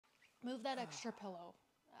Move that extra pillow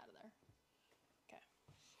out of there. Okay.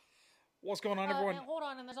 What's going on, everyone? And hold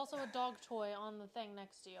on, and there's also a dog toy on the thing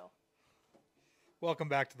next to you. Welcome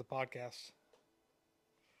back to the podcast.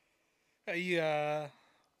 Hey,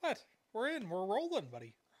 what? We're rolling,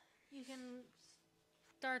 buddy. You can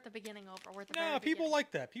start at the beginning over. We're at the No, very people beginning.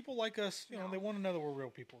 like that. People like us. You know, No. they want to know that we're real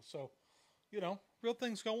people. So, real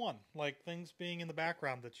things go on. Like things being in the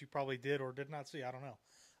background that you probably did or did not see. I don't know.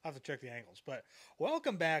 I have to check the angles. But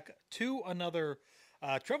welcome back to another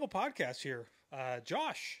travel podcast here.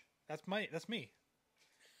 Josh, that's me.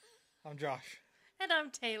 I'm Josh. And I'm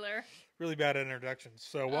Taylor. Really bad introductions.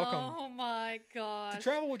 So welcome. Oh my gosh. To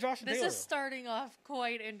Travel with Josh and Taylor. This is starting off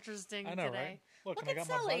quite interesting I know, today. right? Look Look and I at got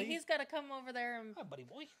my Sully. buddy. He's got to come over there and... Hi, buddy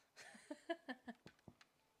boy.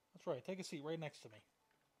 That's right. Take a seat right next to me.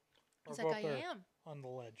 Or He's go like, up I there am. on the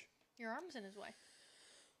ledge. Your arm's in his way.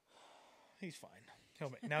 He's fine.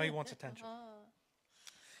 Now he wants attention.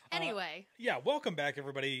 Anyway. Yeah, welcome back,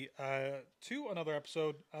 everybody, to another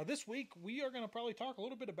episode. This week, we are going to probably talk a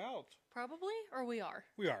little bit about... Probably? Or we are?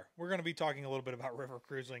 We are. We're going to be talking a little bit about river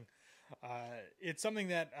cruising. It's something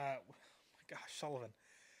that... oh my gosh, Sullivan.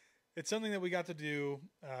 It's something that we got to do...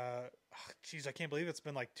 Geez, I can't believe it's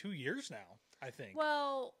been like 2 years now, I think.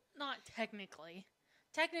 Well, not technically.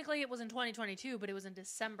 Technically, it was in 2022, but it was in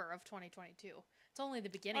December of 2022. It's only the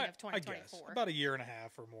beginning of 2024. I guess. About a year and a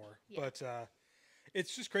half or more. Yeah. But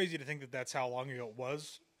it's just crazy to think that that's how long ago it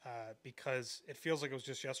was, because it feels like it was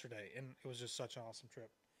just yesterday, and it was just such an awesome trip.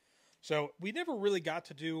 So we never really got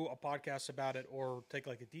to do a podcast about it or take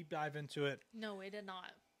like a deep dive into it. No, we did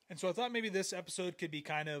not. And so I thought maybe this episode could be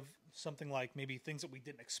kind of something like maybe things that we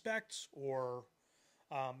didn't expect, or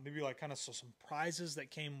maybe like kind of some prizes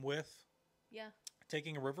that came with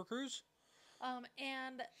taking a river cruise.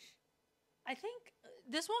 And I think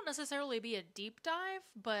this won't necessarily be a deep dive,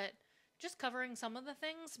 but just covering some of the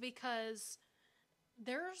things, because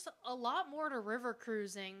there's a lot more to river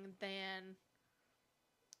cruising than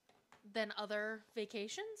other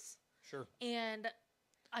vacations. Sure. And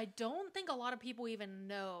I don't think a lot of people even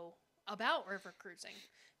know about river cruising,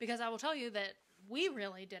 because I will tell you that we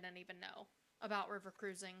really didn't even know about river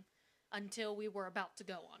cruising until we were about to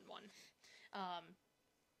go on one.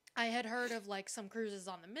 I had heard of like some cruises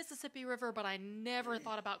on the Mississippi River, but I never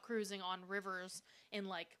thought about cruising on rivers in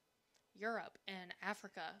like Europe and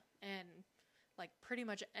Africa and like pretty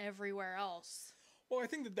much everywhere else. Well, I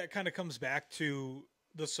think that kind of comes back to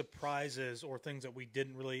the surprises or things that we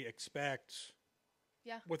didn't really expect.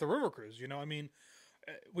 Yeah. With a river cruise, I mean,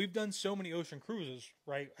 we've done so many ocean cruises,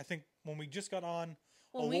 right? I think when we just got on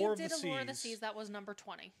Allure of the Seas, that was number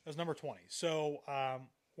 20. That was number 20. So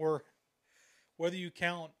whether you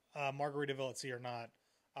count Margaritaville at Sea or not,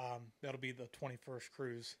 that'll be the 21st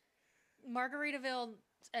cruise. Margaritaville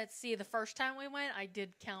at Sea, the first time we went, I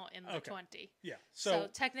did count in the 20. Yeah. So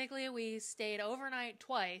technically we stayed overnight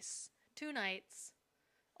twice, 2 nights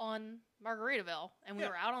on Margaritaville, and we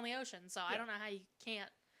were out on the ocean, so I don't know how you can't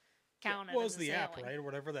count it. Well, it was as the sailing. app, right? Or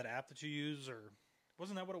whatever that app that you use, or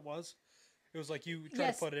wasn't that what it was? It was like you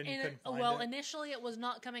tried to put it in, you couldn't find it. Well, initially it was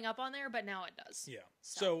not coming up on there, but now it does. Yeah.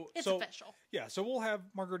 So it's official. Yeah, so we'll have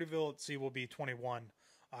Margaritaville at Sea will be 21.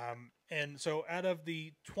 And so out of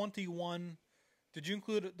the 21, did you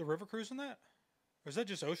include the river cruise in that? Or is that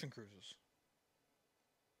just ocean cruises?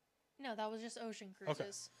 No, that was just ocean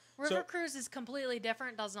cruises. Okay. River cruise is completely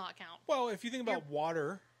different, does not count. Well, if you think about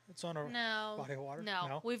water, it's on a body of water.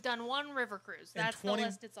 No, we've done one river cruise. That's 20, the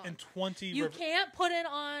list it's on. And 20 You can't put it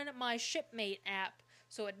on my Shipmate app,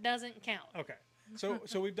 so it doesn't count. Okay.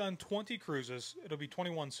 So we've done 20 cruises. It'll be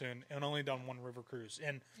 21 soon, and only done one river cruise.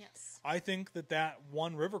 And yes. I think that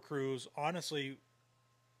one river cruise, honestly,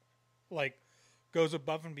 like, goes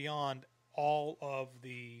above and beyond all of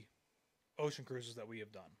the ocean cruises that we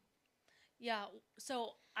have done. Yeah,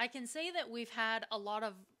 so I can say that we've had a lot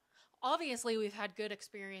of... Obviously, we've had good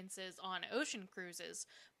experiences on ocean cruises,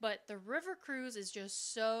 but the river cruise is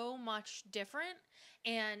just so much different,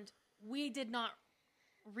 and we did not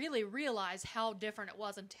really realize how different it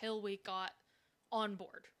was until we got on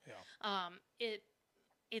board. Yeah.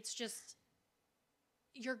 It's just...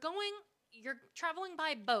 You're traveling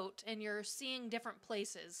by boat and you're seeing different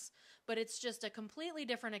places, but it's just a completely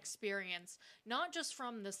different experience, not just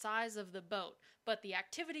from the size of the boat, but the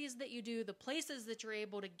activities that you do, the places that you're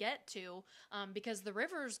able to get to, because the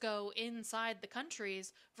rivers go inside the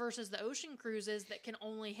countries versus the ocean cruises that can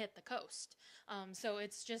only hit the coast. So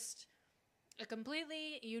it's just a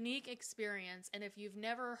completely unique experience, and if you've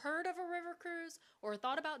never heard of a river cruise or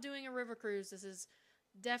thought about doing a river cruise, this is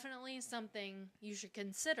definitely something you should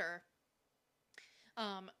consider.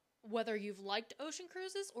 whether you've liked ocean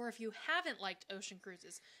cruises or if you haven't liked ocean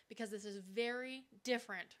cruises, because this is very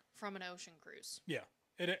different from an ocean cruise. Yeah.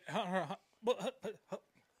 It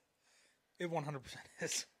 100%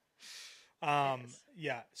 is.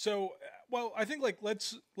 Yeah. So, well, I think like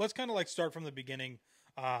let's kind of like start from the beginning.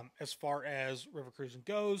 As far as river cruising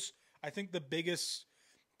goes, I think the biggest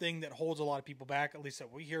thing that holds a lot of people back, at least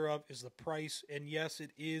that we hear of, is the price. And yes,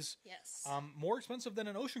 it is more expensive than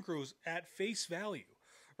an ocean cruise at face value,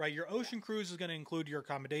 right? Your ocean cruise is going to include your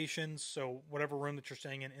accommodations, so whatever room that you're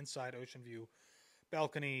staying in, inside, ocean view,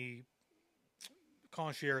 balcony,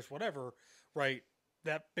 concierge, whatever, right?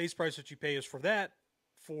 That base price that you pay is for that,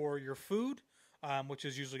 for your food, which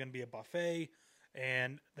is usually going to be a buffet,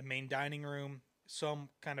 and the main dining room, some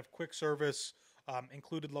kind of quick service,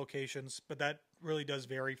 included locations, but that really does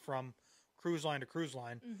vary from cruise line to cruise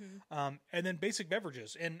line. And then basic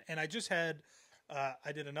beverages. And I just had,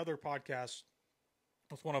 I did another podcast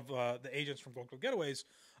with one of the agents from Balkwill Getaways,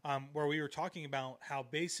 where we were talking about how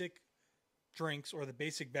basic drinks or the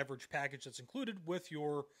basic beverage package that's included with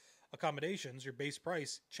your accommodations, your base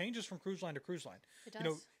price, changes from cruise line to cruise line. It does. You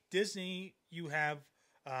know, Disney, you have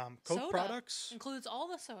Coke soda products. Includes all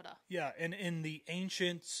the soda. Yeah, and in the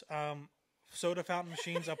ancient soda fountain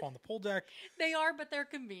machines up on the pool deck. They are, but they're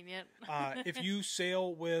convenient. If you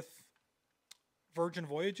sail with Virgin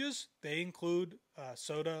Voyages, they include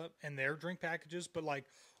soda in their drink packages, but like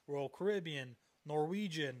Royal Caribbean,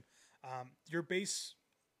 Norwegian, your base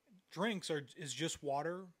drinks is just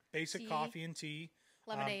water, basic coffee and tea,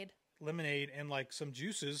 lemonade, and like some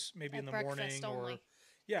juices, maybe in the morning only. Or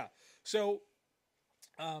yeah. So,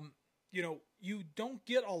 you know, you don't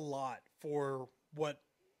get a lot for what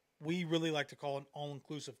we really like to call an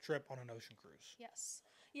all-inclusive trip on an ocean cruise. Yes.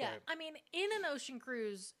 Yeah. Right. I mean, in an ocean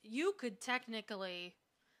cruise, you could technically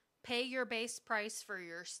pay your base price for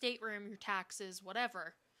your stateroom, your taxes,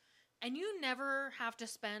 whatever, and you never have to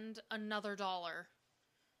spend another dollar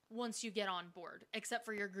once you get on board, except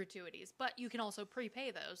for your gratuities. But you can also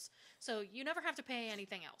prepay those. So you never have to pay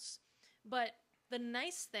anything else. But the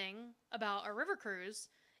nice thing about a river cruise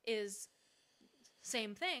is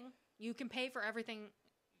same thing. You can pay for everything.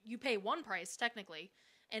 You pay one price, technically,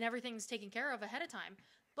 and everything's taken care of ahead of time.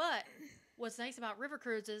 But what's nice about river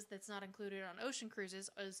cruises that's not included on ocean cruises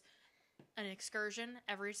is an excursion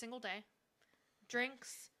every single day,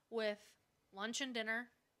 drinks with lunch and dinner,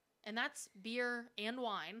 and that's beer and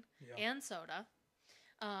wine and soda.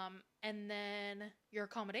 And then your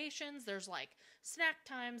accommodations, there's like snack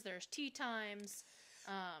times, there's tea times.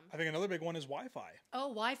 I think another big one is Wi-Fi. Oh,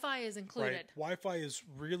 Wi-Fi is included. Right. Wi-Fi is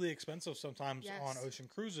really expensive sometimes on ocean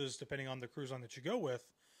cruises, depending on the cruise line that you go with.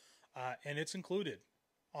 And it's included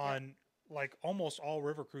on like almost all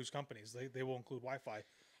river cruise companies. They will include Wi-Fi.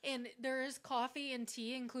 And there is coffee and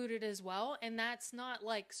tea included as well. And that's not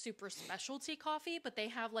like super specialty coffee, but they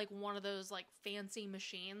have like one of those like fancy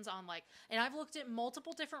machines on like, and I've looked at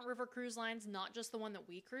multiple different river cruise lines, not just the one that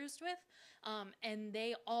we cruised with. And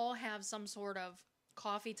they all have some sort of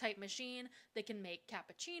coffee type machine that can make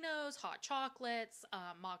cappuccinos, hot chocolates,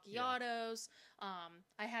 macchiatos.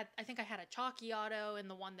 I think I had a chocchiato in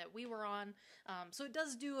the one that we were on. So it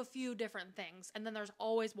does do a few different things. And then there's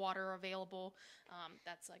always water available.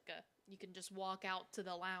 That's like you can just walk out to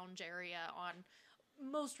the lounge area on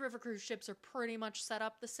most river cruise ships are pretty much set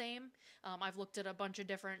up the same. I've looked at a bunch of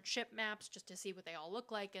different ship maps just to see what they all look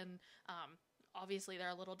like. And obviously they're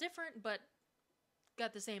a little different, but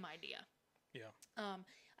got the same idea. Yeah.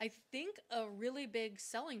 I think a really big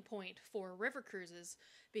selling point for river cruises,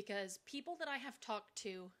 because people that I have talked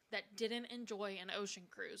to that didn't enjoy an ocean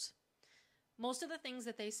cruise, most of the things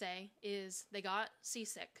that they say is they got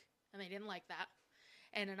seasick and they didn't like that.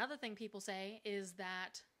 And another thing people say is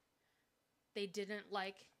that they didn't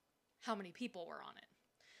like how many people were on it.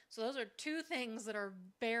 So those are two things that are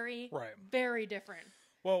very, very different.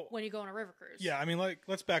 Well, when you go on a river cruise. Yeah, I mean, like,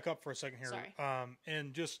 let's back up for a second here. Sorry.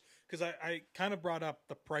 And just because I kind of brought up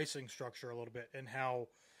the pricing structure a little bit and how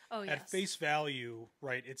at face value,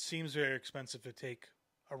 right, it seems very expensive to take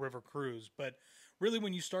a river cruise. But really,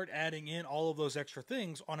 when you start adding in all of those extra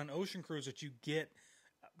things on an ocean cruise that you get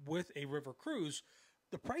with a river cruise,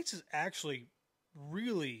 the price is actually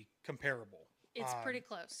really comparable. It's pretty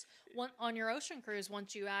close. On your ocean cruise,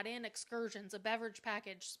 once you add in excursions, a beverage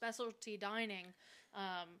package, specialty dining,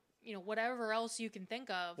 whatever else you can think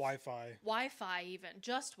of. Wi-Fi even,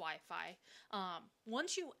 just Wi-Fi.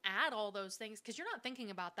 Once you add all those things, because you're not thinking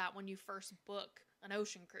about that when you first book an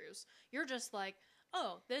ocean cruise. You're just like,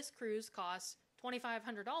 oh, this cruise costs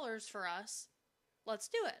 $2,500 for us. Let's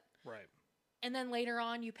do it. Right. And then later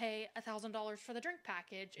on, you pay $1,000 for the drink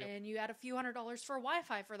package, and you add a few $100s for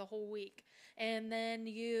Wi-Fi for the whole week. And then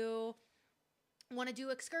you want to do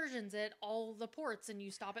excursions at all the ports, and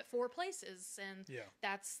you stop at 4 places, and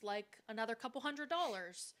that's like another couple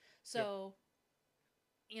 $100s. So,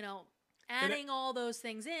 you know, adding all those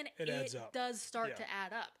things in, it does start to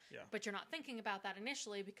add up. But you're not thinking about that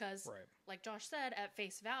initially because, like Josh said, at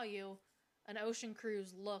face value, an ocean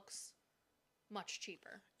cruise looks much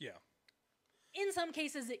cheaper. Yeah. In some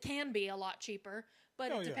cases, it can be a lot cheaper, but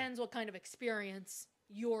it depends what kind of experience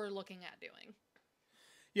you're looking at doing.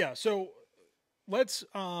 Yeah, so let's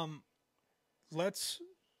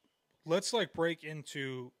like break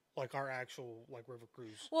into like our actual like river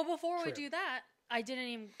cruise. Well, before we do that, I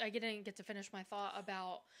didn't get to finish my thought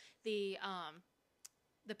about the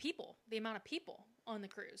people, the amount of people on the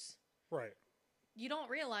cruise. Right. You don't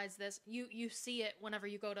realize this. You see it whenever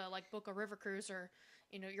you go to like book a river cruise, or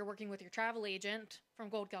you know, you're working with your travel agent from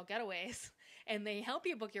Gold Gal Getaways, and they help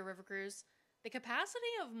you book your river cruise. The capacity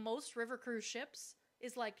of most river cruise ships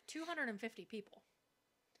is like 250 people.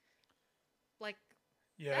 Like,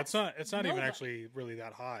 yeah, it's not even actually really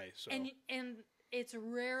that high. So and it's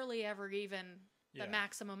rarely ever even the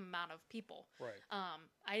maximum amount of people. Right.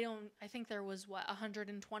 I think there was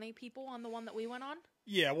 120 people on the one that we went on.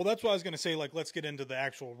 Yeah, well, that's what I was going to say. Like, let's get into the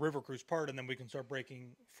actual river cruise part, and then we can start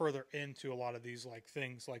breaking further into a lot of these like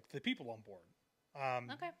things, like the people on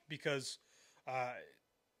board. Okay. Because,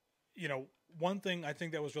 you know, one thing I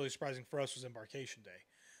think that was really surprising for us was embarkation day.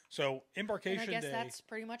 So embarkation day. And I guess that's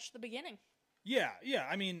pretty much the beginning. Yeah.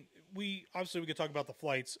 I mean, we could talk about the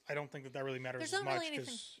flights. I don't think that really matters as much. There's not really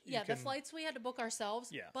anything. Yeah, the flights we had to book ourselves.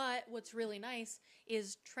 Yeah. But what's really nice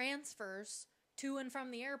is transfers to and from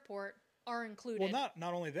the airport are included. Well,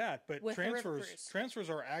 not only that, but transfers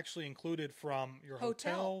are actually included from your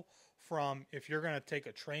hotel, from if you're going to take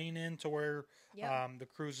a train in to where the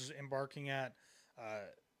cruise is embarking at,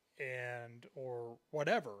 and or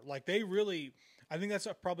whatever. Like they really, I think that's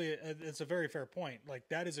it's a very fair point. Like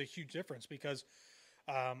that is a huge difference because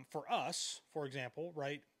for us, for example,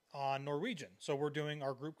 right, on Norwegian. So we're doing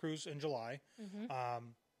our group cruise in July,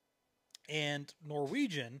 and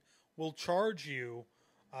Norwegian will charge you,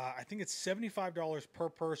 I think it's $75 per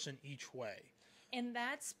person each way. And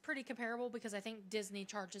that's pretty comparable because I think Disney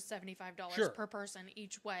charges $75 per person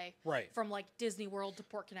each way. Right. From like Disney World to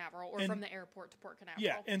Port Canaveral or from the airport to Port Canaveral.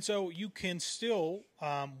 Yeah. And so you can still,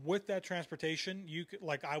 with that transportation, you could,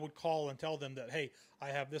 like I would call and tell them that, hey, I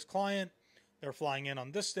have this client, they're flying in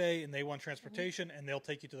on this day and they want transportation and they'll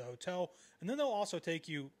take you to the hotel. And then they'll also take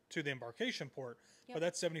you to the embarkation port. Yep. But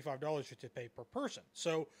that's $75 you have to pay per person.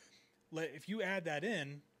 So if you add that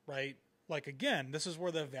in, right, like, again, this is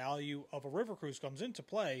where the value of a river cruise comes into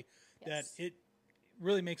play, that it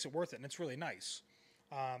really makes it worth it, and it's really nice.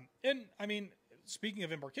 And, I mean, speaking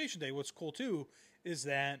of embarkation day, what's cool, too, is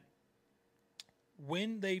that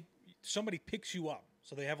when somebody picks you up,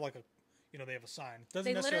 so they have, like, they have a sign.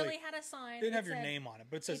 They literally had a sign. They didn't have your name on it,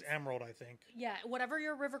 but it says Emerald, I think. Yeah, whatever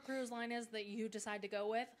your river cruise line is that you decide to go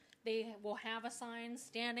with, they will have a sign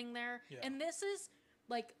standing there. Yeah. And this is,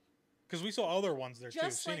 like... Because we saw other ones there,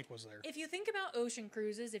 too. Scenic was there. If you think about ocean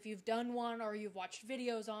cruises, if you've done one or you've watched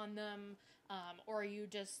videos on them, or you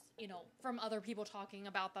just, from other people talking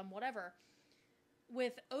about them, whatever.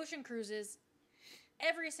 With ocean cruises,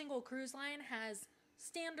 every single cruise line has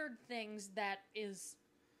standard things that is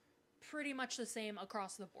pretty much the same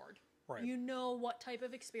across the board. Right. You know what type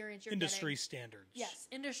of experience you're Industry standards. Yes,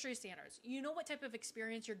 industry standards. You know what type of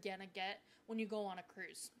experience you're going to get when you go on a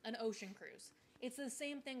cruise, an ocean cruise. It's the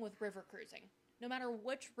same thing with river cruising. No matter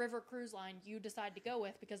which river cruise line you decide to go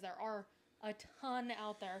with, because there are a ton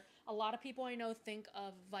out there. A lot of people I know think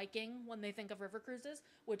of Viking when they think of river cruises,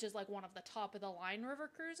 which is like one of the top of the line river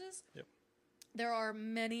cruises. Yep. There are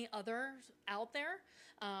many others out there.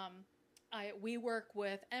 We work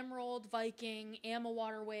with Emerald, Viking, Amma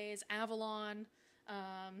Waterways, Avalon.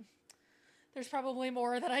 There's probably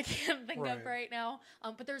more that I can't think of right now.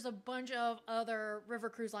 But there's a bunch of other river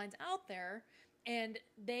cruise lines out there. And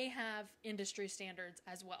they have industry standards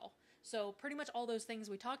as well. So pretty much all those things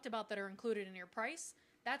we talked about that are included in your price,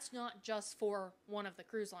 that's not just for one of the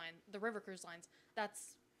river cruise lines.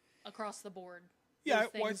 That's across the board. Yeah,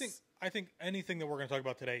 well, I think anything that we're going to talk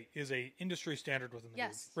about today is a industry standard within the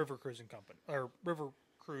river cruising company or river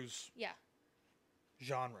cruise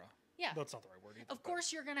genre. Yeah. That's not the right word either. Of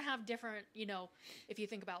course, you're going to have different, if you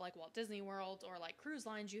think about like Walt Disney World or like cruise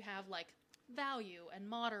lines, you have like value and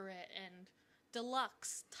moderate and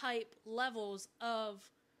deluxe type levels of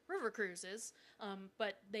river cruises,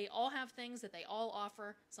 but they all have things that they all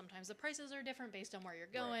offer. Sometimes the prices are different based on where you're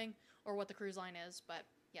going or what the cruise line is, but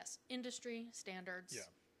Yes, industry standards. Yeah.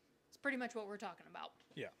 It's pretty much what we're talking about.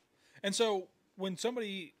 Yeah. And so when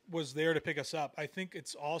somebody was there to pick us up, I think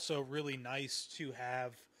it's also really nice to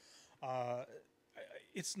have,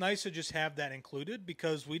 it's nice to just have that included,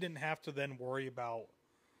 because we didn't have to then worry about,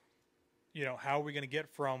 you know, how are we going to get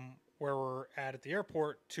from where we're at the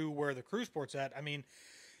airport to where the cruise port's at. I mean,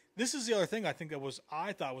 this is the other thing I think that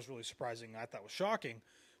I thought was really surprising, I thought was shocking,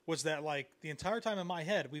 was that, like, the entire time in my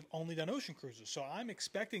head, we've only done ocean cruises. So I'm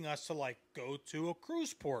expecting us to, like, go to a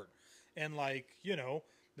cruise port and, like, you know,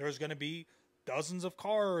 there's going to be dozens of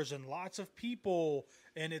cars and lots of people,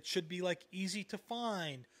 and it should be, like, easy to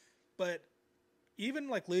find. But even,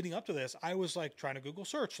 like, leading up to this, I was, like, trying to Google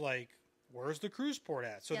search, like, where's the cruise port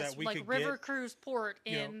at? So that we like could River get, Cruise Port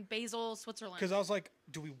in Basel, Switzerland. Because I was like,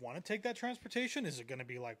 do we want to take that transportation? Is it going to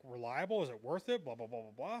be, like, reliable? Is it worth it? Blah, blah, blah,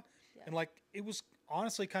 blah, blah. Yeah. And, like, it was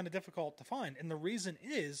honestly kind of difficult to find. And the reason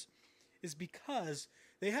is because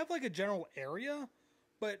they have, like, a general area,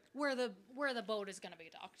 but where the boat is going to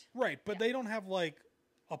be docked. Right, but they don't have, like,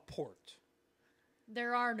 a port.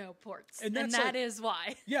 There are no ports, and that like, is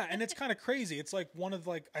why. Yeah, and it's kind of crazy. It's like one of,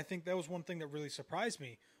 like, I think that was one thing that really surprised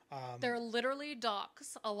me. They're literally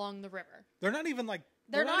docks along the river. They're not even like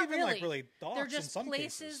they're not even really. Like really docks. They're just in some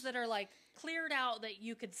places cases. that are, like, cleared out that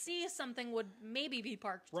you could see something would maybe be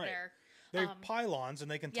parked there. They're pylons, and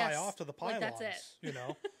they can tie off to the pylons. Like, that's it. You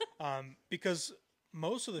know, because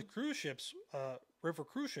most of the cruise ships, river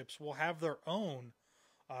cruise ships, will have their own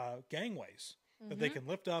gangways that they can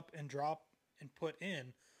lift up and drop and put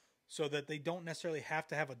in, so that they don't necessarily have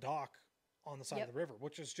to have a dock on the side of the river,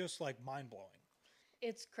 which is just, like, mind blowing.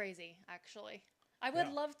 It's crazy, actually. I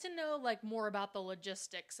would love to know, like, more about the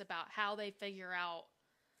logistics, about how they figure out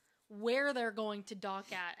where they're going to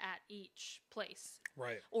dock at each place.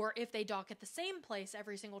 Right. Or if they dock at the same place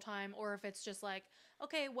every single time, or if it's just like,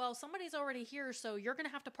 okay, well, somebody's already here, so you're going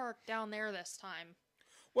to have to park down there this time.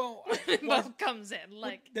 Well, boat comes in.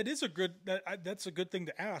 Like, that is a good, that's a good thing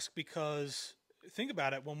to ask, because think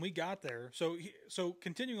about it, when we got there. So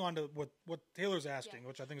continuing on to what Taylor's asking,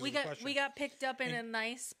 which I think is a question. We got picked up in a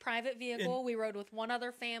nice private vehicle. We rode with one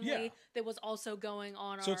other family that was also going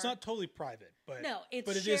on. So it's not totally private, but it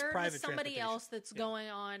is is private with somebody else that's going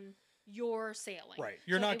on your sailing. Right,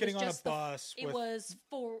 you're not getting on a bus. It was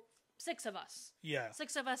 6 of us. Yeah,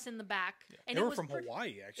 6 of us in the back, and they were from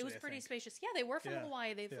Hawaii. Actually, it was pretty spacious. Yeah, they were from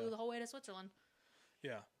Hawaii. They flew the whole way to Switzerland.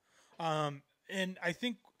 Yeah, and I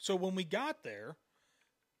think so. When we got there,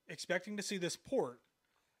 expecting to see this port,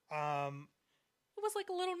 it was like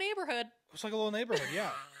a little neighborhood. Yeah.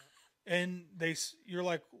 And you're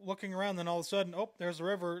like looking around, then all of a sudden, oh, there's the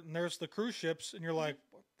river, and there's the cruise ships, and you're like,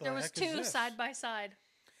 what the there was heck 2 is this? side by side.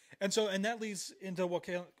 And so, and that leads into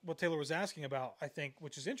what Taylor was asking about, I think,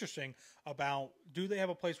 which is interesting, about, do they have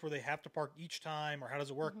a place where they have to park each time, or how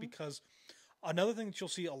does it work? Because another thing that you'll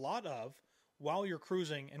see a lot of while you're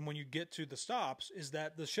cruising and when you get to the stops is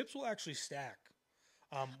that the ships will actually stack.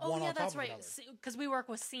 One on top that's of right. another. Because we work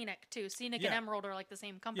with Scenic too. Scenic and Emerald are like the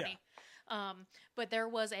same company. Yeah. But there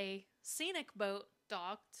was a Scenic boat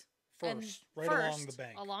docked first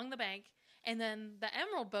along the bank, and then the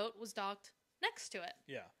Emerald boat was docked next to it.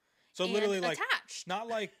 Yeah. So literally, like, attached. not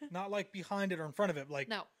like behind it or in front of it. Like,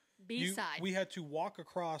 no, beside. We had to walk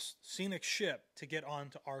across Scenic's ship to get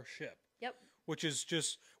onto our ship. Yep. Which is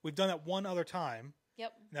just, we've done that one other time.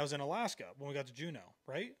 Yep. And that was in Alaska when we got to Juneau,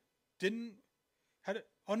 right? No,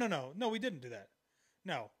 we didn't do that.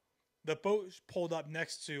 No. The boat pulled up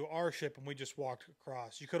next to our ship and we just walked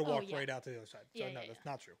across. You could have walked right out to the other side. So that's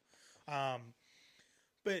not true.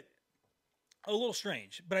 But a little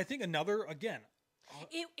strange. But I think again,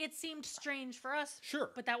 it seemed strange for us.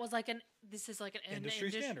 Sure. But that was like this is like an industry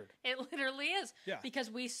standard. It literally is. Yeah. Because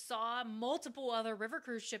we saw multiple other river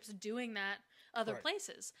cruise ships doing that other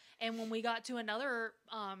places. And when we got to another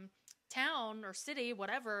town or city,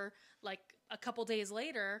 whatever, like a couple days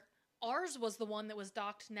later, ours was the one that was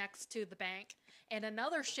docked next to the bank, and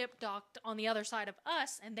another ship docked on the other side of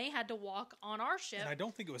us, and they had to walk on our ship. And I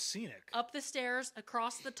don't think it was Scenic. Up the stairs,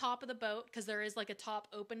 across the top of the boat, because there is like a top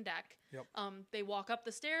open deck. Yep. They walk up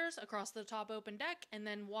the stairs, across the top open deck, and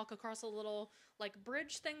then walk across a little like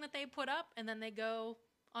bridge thing that they put up, and then they go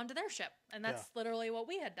onto their ship. And that's literally what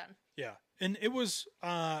we had done. Yeah. And it was,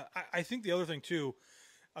 I think the other thing too,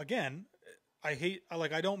 again,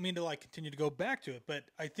 I don't mean to like continue to go back to it, but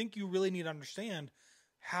I think you really need to understand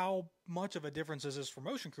how much of a difference this is for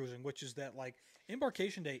motion cruising, which is that, like,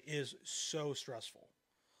 embarkation day is so stressful.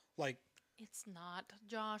 Like, it's not,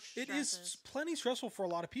 Josh. It is plenty stressful for a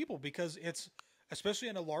lot of people because it's, especially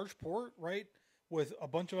in a large port, right, with a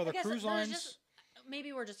bunch of other cruise lines.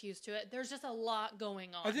 maybe we're just used to it. There's just a lot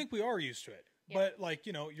going on. I think we are used to it. Yeah. But, like,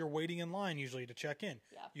 you know, you're waiting in line usually to check in.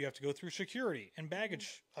 Yeah. You have to go through security and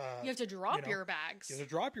baggage. You have to drop your bags. You have to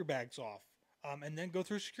drop your bags off. And then go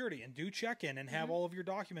through security and do check-in and have all of your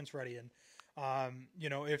documents ready. And, you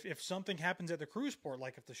know, if something happens at the cruise port,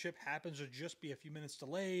 like if the ship happens to just be a few minutes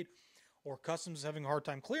delayed or customs is having a hard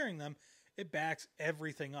time clearing them, it backs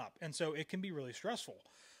everything up. And so it can be really stressful.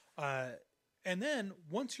 And then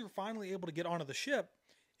once you're finally able to get onto the ship,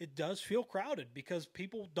 it does feel crowded because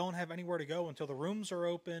people don't have anywhere to go until the rooms are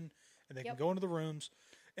open and they can go into the rooms.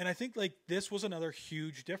 And I think like this was another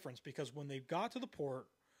huge difference because when they got to the port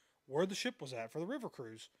where the ship was at for the river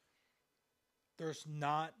cruise, there's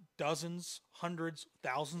not dozens, hundreds,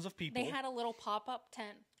 thousands of people. They had a little pop-up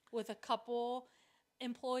tent with a couple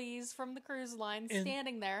employees from the cruise line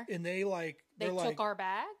standing there. And they took our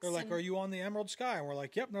bags. They're like, are you on the Emerald Sky? And we're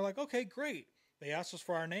like, yep. And they're like, okay, great. They asked us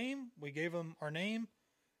for our name. We gave them our name.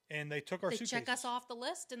 And they took our suitcases. They check us off the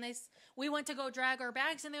list. And we went to go drag our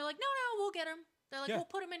bags. And they're like, no, we'll get them. They're like, we'll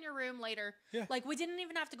put them in your room later. Yeah. Like, we didn't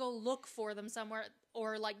even have to go look for them somewhere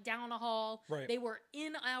or, like, down a hall. Right. They were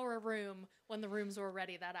in our room when the rooms were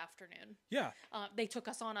ready that afternoon. Yeah. They took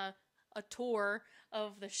us on a tour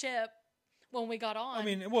of the ship when we got on. I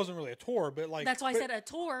mean, it wasn't really a tour, but, like... That's why I said a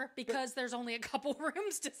tour, because there's only a couple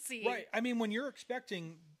rooms to see. Right. I mean, when you're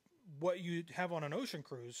expecting what you'd have on an ocean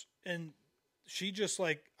cruise, and... She just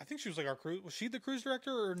like, I think she was like our cruise. Was she the cruise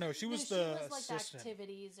director or no? She was the like assistant.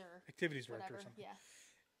 activities director whatever. or something. Yeah.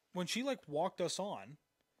 When she like walked us on,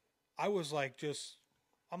 I was like,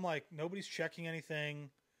 I'm like, nobody's checking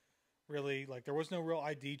anything really. Like there was no real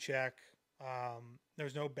ID check.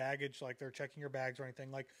 There's no baggage. Like they're checking your bags or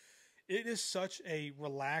anything. Like it is such a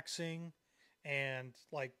relaxing and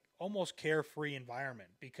like almost carefree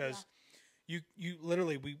environment because you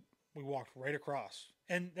literally, we walked right across.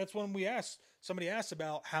 And that's when somebody asked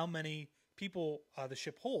about how many people the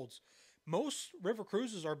ship holds. Most river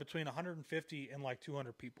cruises are between 150 and like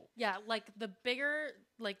 200 people. Yeah, like the bigger,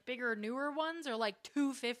 newer ones are like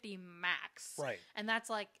 250 max. Right. And that's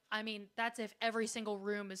like, I mean, that's if every single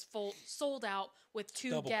room is sold out with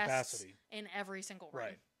two guests capacity in every single room.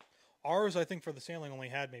 Right. Ours, I think, for the sailing only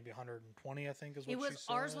had maybe 120, I think, is what she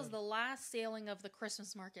said. Ours was the last sailing of the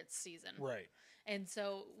Christmas market season. Right. And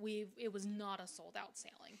so it was not a sold out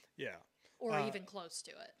sailing. Yeah. Or even close to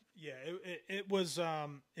it. Yeah, it was,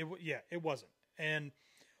 it wasn't.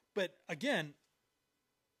 But again,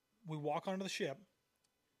 we walk onto the ship.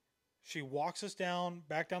 She walks us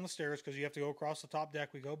back down the stairs because you have to go across the top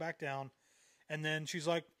deck. We go back down. And then she's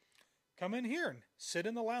like, come in here and sit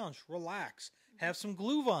in the lounge, relax, have some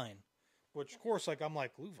Glühwein. Which, of course, like, I'm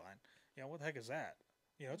like, Glühwein? You know, what the heck is that?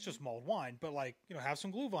 You know, it's just mulled wine, but like, you know, have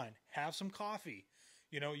some Glühwein, have some coffee.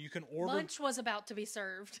 You know, you can order... Lunch was about to be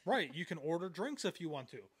served. Right. You can order drinks if you want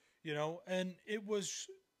to, you know, and it was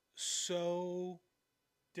so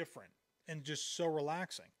different and just so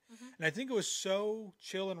relaxing. Mm-hmm. And I think it was so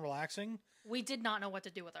chill and relaxing. We did not know what to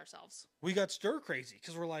do with ourselves. We got stir crazy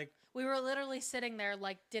because we're like... We were literally sitting there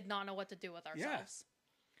like, did not know what to do with ourselves.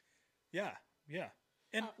 Yeah.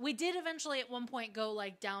 And we did eventually at one point go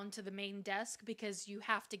like down to the main desk because you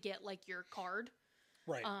have to get like your card,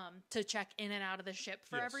 right? To check in and out of the ship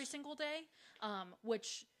for every single day,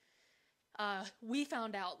 which we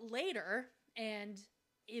found out later. And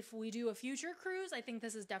if we do a future cruise, I think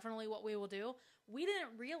this is definitely what we will do. We didn't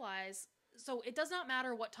realize, so it does not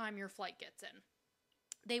matter what time your flight gets in.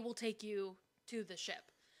 They will take you to the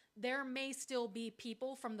ship. There may still be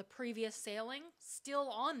people from the previous sailing still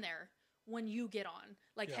on there when you get on,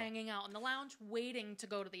 like hanging out in the lounge, waiting to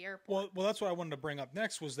go to the airport. Well, that's what I wanted to bring up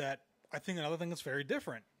next was that I think another thing that's very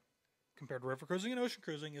different compared to river cruising and ocean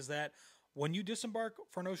cruising is that when you disembark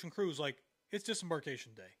for an ocean cruise, like it's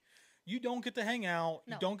disembarkation day. You don't get to hang out.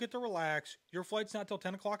 No. You don't get to relax. Your flight's not till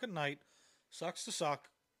 10 o'clock at night. Sucks to suck.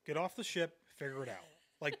 Get off the ship. Figure it out.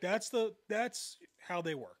 Like that's how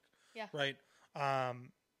they work. Yeah. Right.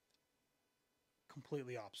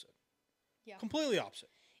 Completely opposite. Yeah. Completely opposite.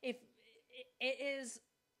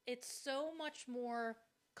 It's so much more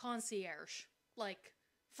concierge, like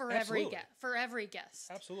for Absolutely. every guest.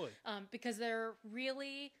 Absolutely. Because they're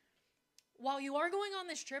really, while you are going on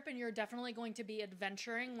this trip and you're definitely going to be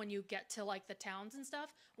adventuring when you get to like the towns and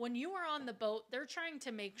stuff, when you are on the boat, they're trying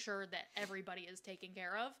to make sure that everybody is taken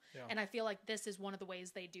care of. Yeah. And I feel like this is one of the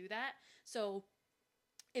ways they do that. So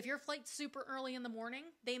if your flight's super early in the morning,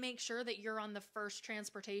 they make sure that you're on the first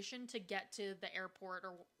transportation to get to the airport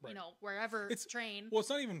or, you know, wherever train. Well, it's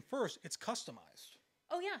not even first. It's customized.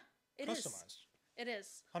 Oh, yeah. It is. Customized. It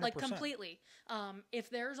is. 100%. Like, completely. If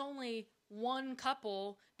there's only one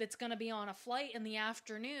couple that's going to be on a flight in the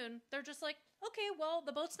afternoon, they're just like, okay, well,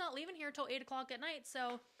 the boat's not leaving here till 8 o'clock at night,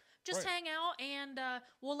 so just Right. hang out and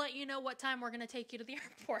we'll let you know what time we're going to take you to the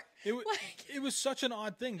airport. It was such an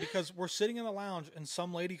odd thing because we're sitting in the lounge and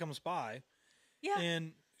some lady comes by Yeah.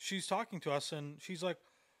 and she's talking to us and she's like,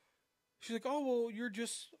 oh, well, you're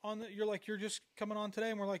just coming on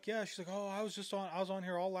today. And we're like, yeah. She's like, oh, I was on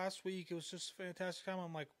here all last week. It was just a fantastic time.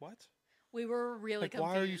 I'm like, what? We were really Like,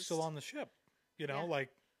 confused. why are you still on the ship? You know,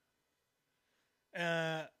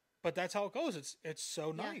 but that's how it goes. It's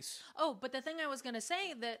so nice. Oh, but the thing I was going to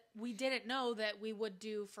say that we didn't know that we would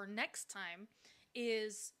do for next time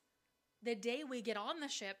is the day we get on the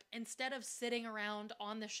ship, instead of sitting around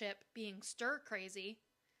on the ship being stir crazy,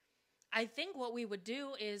 I think what we would do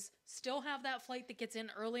is still have that flight that gets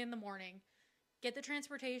in early in the morning, get the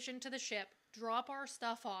transportation to the ship, drop our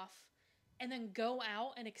stuff off, and then go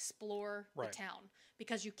out and explore the town.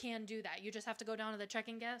 Because you can do that. You just have to go down to the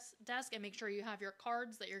check-in desk and make sure you have your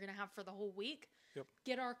cards that you're going to have for the whole week. Yep.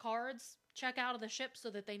 Get our cards, check out of the ship so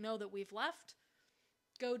that they know that we've left.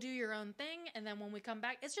 Go do your own thing, and then when we come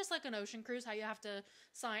back, it's just like an ocean cruise, how you have to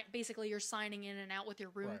sign. Basically, you're signing in and out with your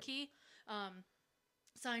room key.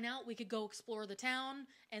 Sign out, we could go explore the town,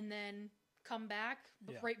 and then come back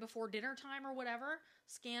right before dinner time or whatever,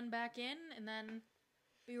 scan back in, and then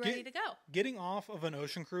be ready to go. Getting off of an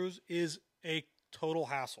ocean cruise is a total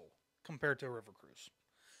hassle compared to a river cruise.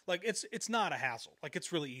 Like, it's not a hassle. Like,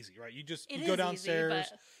 it's really easy, right? You go downstairs,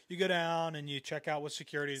 easy, you go down, and you check out with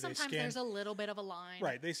security. Sometimes there's a little bit of a line.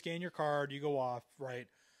 Right, they scan your card, you go off, right?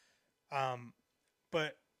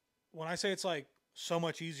 But when I say it's like so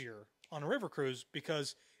much easier on a river cruise,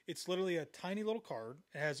 because it's literally a tiny little card.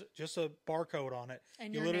 It has just a barcode on it.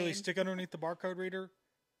 And you literally stick underneath the barcode reader,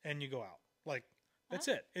 and you go out. Like, that's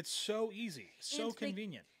it. It's so easy, so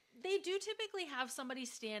convenient. They do typically have somebody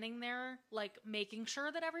standing there, like, making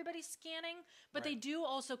sure that everybody's scanning, but they do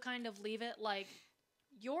also kind of leave it like,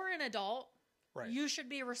 you're an adult. Right. You should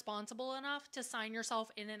be responsible enough to sign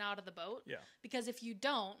yourself in and out of the boat. Yeah. Because if you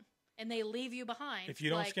don't, and they leave you behind. If you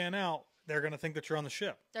don't scan out, they're going to think that you're on the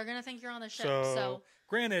ship. They're going to think you're on the ship. So,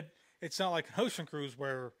 granted, it's not like an ocean cruise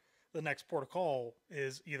where the next port of call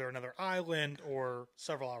is either another island or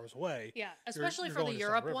several hours away. Yeah, especially for the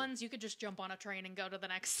Europe ones, you could just jump on a train and go to the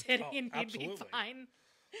next city and you'd be fine.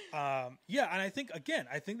 Yeah, and I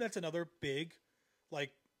think that's another big,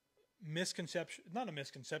 like, misconception, not a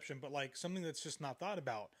misconception, but like something that's just not thought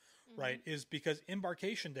about, right? Is because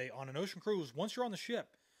embarkation day on an ocean cruise, once you're on the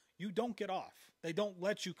ship, you don't get off. They don't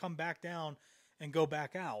let you come back down and go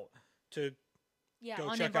back out to go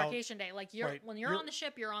on check embarkation day. Like, Right. when you're on the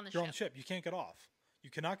ship, you're on the ship. You're on the ship. You can't get off.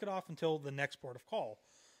 You cannot get off until the next port of call.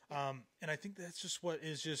 And I think that's just what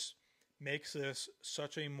makes this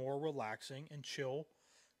such a more relaxing and chill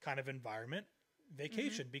kind of environment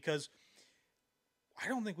vacation, because I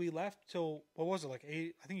don't think we left till, what was it, like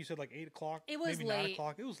 8? I think you said like 8 o'clock. It was maybe late. 9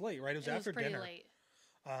 o'clock. It was late, right? It was after pretty dinner. late.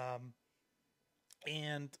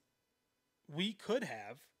 And we could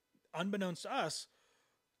have, unbeknownst to us,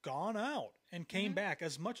 gone out and came back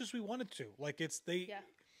as much as we wanted to. Like,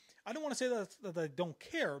 I don't want to say that they don't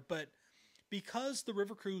care, but because the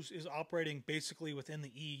river cruise is operating basically within the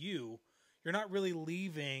EU, you're not really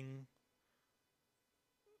leaving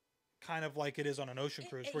kind of like it is on an ocean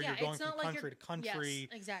cruise where you're going from country to country,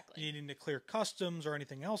 needing to clear customs or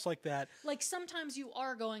anything else like that. Like, sometimes you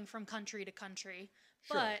are going from country to country,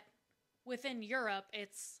 but within Europe,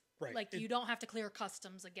 it's like you don't have to clear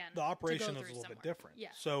customs again. The operation is a little bit different. Yeah.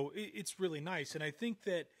 So it's really nice. And I think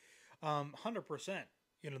that 100%,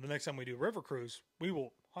 the next time we do a river cruise, we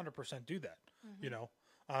will 100% do that,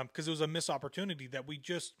 because it was a missed opportunity that we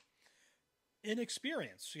just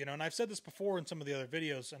inexperience, and I've said this before in some of the other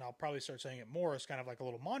videos, and I'll probably start saying it more as kind of like a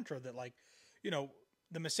little mantra that, like,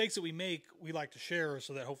 the mistakes that we make, we like to share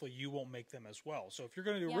so that hopefully you won't make them as well. So if you're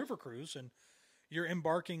going to do a river cruise and you're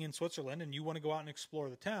embarking in Switzerland and you want to go out and explore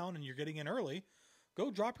the town and you're getting in early,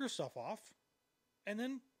 go drop your stuff off and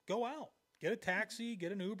then go out. Get a taxi,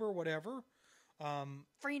 get an Uber, whatever.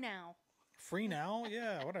 Free now.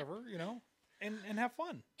 Yeah, whatever, and have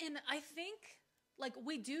fun. And I think, like,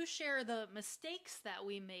 we do share the mistakes that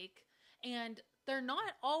we make, and they're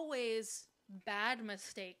not always bad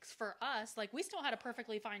mistakes for us. Like, we still had a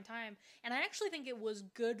perfectly fine time, and I actually think it was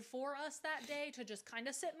good for us that day to just kind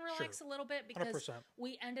of sit and relax a little bit, because 100%.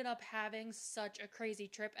 we ended up having such a crazy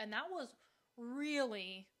trip, and that was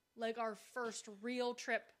really like our first real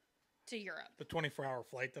trip to Europe. The 24-hour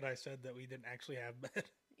flight that I said that we didn't actually have, but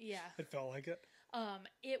it felt like it.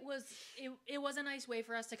 It was a nice way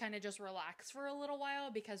for us to kind of just relax for a little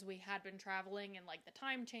while, because we had been traveling and, like, the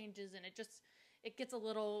time changes and it gets a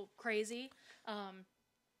little crazy.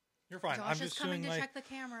 You're fine. Josh I'm is just coming doing to my. check the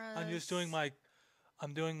cameras. I'm just doing my.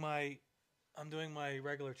 I'm doing my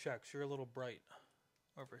regular checks. You're a little bright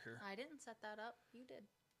over here. I didn't set that up. You did.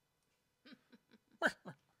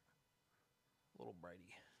 Little brighty.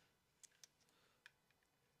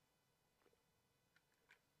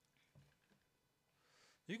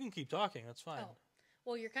 You can keep talking. That's fine. Oh.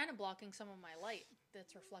 Well, you're kind of blocking some of my light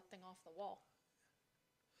that's reflecting off the wall.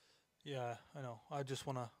 Yeah, I know. I just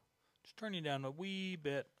want to just turn you down a wee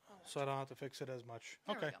bit so I don't have to fix it as much.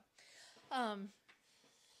 There okay. we go.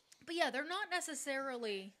 But yeah, they're not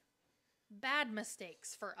necessarily bad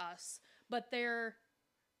mistakes for us, but they're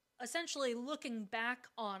essentially looking back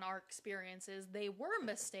on our experiences. They were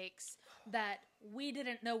mistakes that we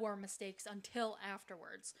didn't know were mistakes until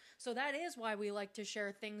afterwards. So that is why we like to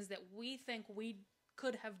share things that we think we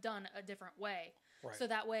could have done a different way. Right. So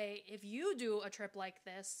that way, if you do a trip like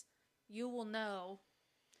this, you will know,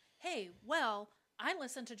 hey, well, I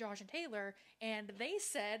listened to Josh and Taylor, and they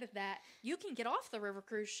said that you can get off the river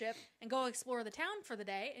cruise ship and go explore the town for the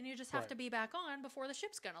day, and you just have to be back on before the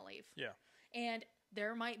ship's going to leave. Yeah. And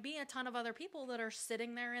there might be a ton of other people that are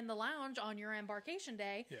sitting there in the lounge on your embarkation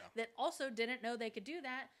day that also didn't know they could do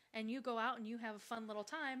that, and you go out and you have a fun little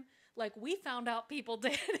time like we found out people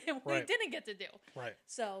did and we didn't get to do. Right.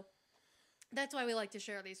 So that's why we like to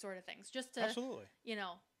share these sort of things, just to, absolutely, you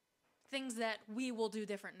know, things that we will do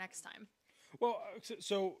different next time. Well,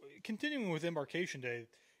 so continuing with embarkation day,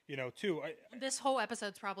 you know, too. This whole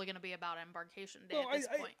episode's probably going to be about embarkation day at this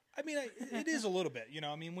point. I mean, it is a little bit, you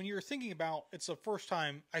know. I mean, when you're thinking about it's the first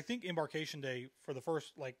time, I think embarkation day for the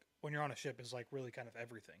first, like, when you're on a ship is like really kind of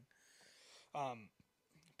everything.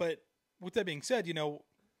 But with that being said, you know,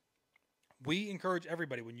 we encourage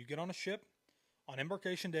everybody when you get on a ship on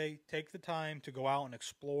embarkation day, take the time to go out and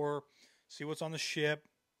explore, see what's on the ship,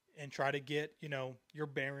 and try to get, you know, your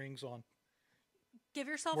bearings on. Give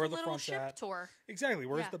yourself a little ship tour. Exactly.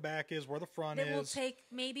 Where's the back is, where the front is. It will take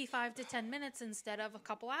maybe 5 to 10 minutes instead of a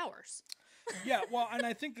couple hours. Yeah, well, and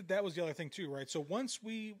I think that was the other thing too, right? So once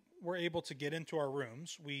we were able to get into our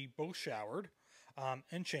rooms, we both showered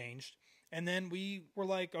and changed. And then we were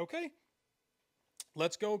like, okay,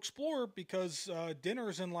 let's go explore because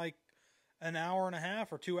dinner's in like an hour and a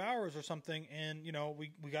half or 2 hours or something. And, you know,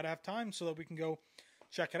 we got to have time so that we can go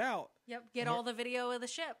check it out. Yep, get all the video of the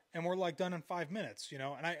ship. And we're like done in 5 minutes, you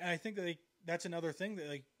know. And I think that that's another thing that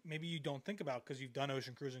like maybe you don't think about because you've done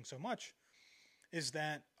ocean cruising so much, is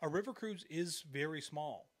that a river cruise is very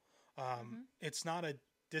small. It's not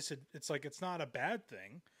it's not a bad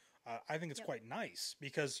thing. I think it's quite nice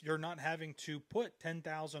because you're not having to put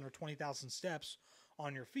 10,000 or 20,000 steps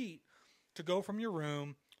on your feet to go from your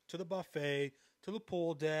room to the buffet to the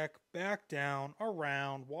pool deck, back down,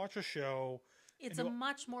 around, watch a show. It's a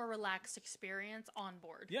much more relaxed experience on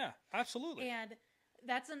board. Yeah, absolutely. And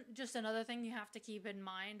that's just another thing you have to keep in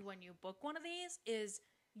mind when you book one of these is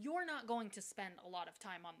you're not going to spend a lot of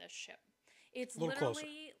time on this ship. It's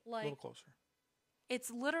literally like a little closer. It's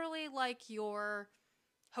literally like your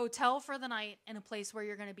hotel for the night in a place where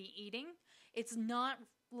you're going to be eating. It's not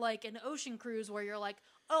like an ocean cruise where you're like,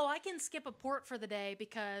 oh, I can skip a port for the day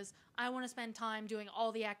because I want to spend time doing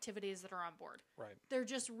all the activities that are on board. Right. There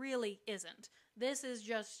just really isn't. This is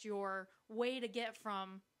just your way to get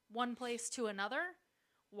from one place to another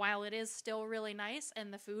while it is still really nice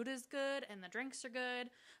and the food is good and the drinks are good.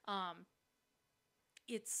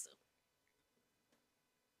 It's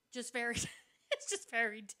just very, it's just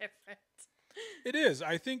very different. It is.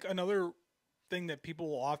 I think another thing that people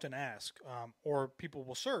will often ask, or people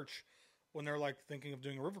will search when they're like thinking of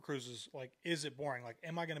doing a river cruise is like, is it boring? Like,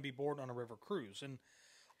 am I going to be bored on a river cruise? And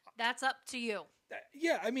that's up to you.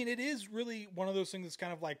 Yeah, I mean, it is really one of those things that's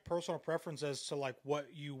kind of like personal preference as to like what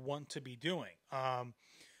you want to be doing.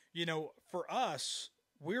 You know, for us,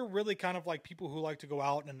 we're really kind of like people who like to go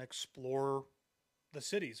out and explore the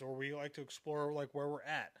cities, or we like to explore like where we're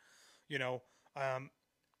at. You know,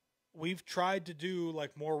 we've tried to do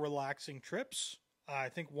like more relaxing trips. I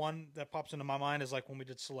think one that pops into my mind is like when we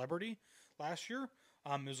did Celebrity last year.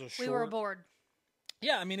 It was a short. We were bored.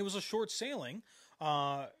 Yeah, I mean, it was a short sailing.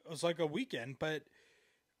 It was like a weekend, but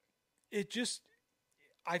it just,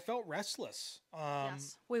 I felt restless.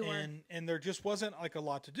 Yes, we were. And there just wasn't like a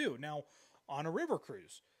lot to do. Now, on a river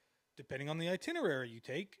cruise, depending on the itinerary you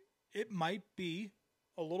take, it might be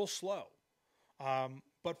a little slow.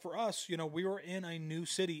 But for us, you know, we were in a new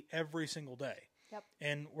city every single day. Yep.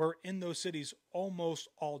 And we're in those cities almost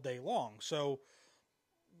all day long. So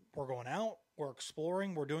we're going out, we're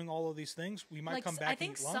exploring, we're doing all of these things. We might come back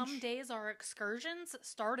and eat lunch. I think some days our excursions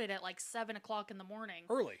started at like 7 o'clock in the morning.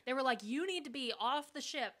 Early. They were like, you need to be off the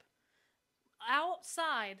ship,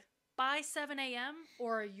 outside, by 7 a.m.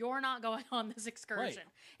 or you're not going on this excursion.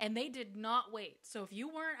 Right. And they did not wait. So if you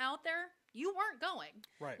weren't out there, you weren't going.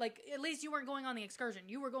 Right. Like, at least you weren't going on the excursion.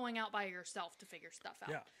 You were going out by yourself to figure stuff out.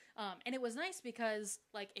 Yeah. And it was nice because,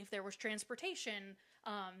 like, if there was transportation,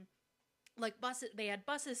 like buses, they had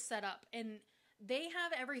buses set up, and they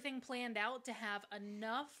have everything planned out to have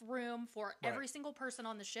enough room for every single person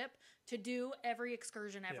on the ship to do every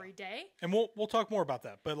excursion every day. And we'll talk more about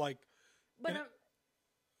that. But, like... But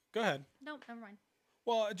go ahead. No, never mind.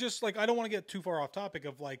 Well, just, like, I don't want to get too far off topic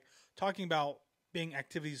of, like, talking about being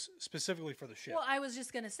activities specifically for the ship. Well, I was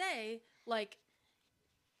just going to say, like,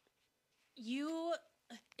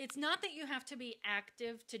 it's not that you have to be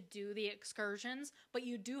active to do the excursions, but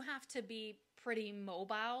you do have to be pretty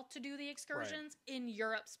mobile to do the excursions in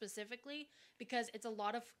Europe specifically, because it's a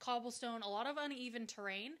lot of cobblestone, a lot of uneven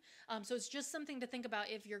terrain. So it's just something to think about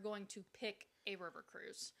if you're going to pick a river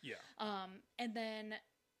cruise. Yeah. And then...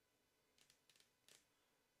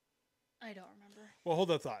 I don't remember. Well, hold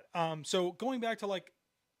that thought. So going back to, like,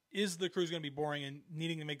 is the cruise going to be boring and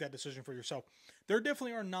needing to make that decision for yourself? There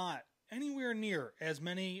definitely are not anywhere near as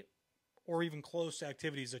many or even close to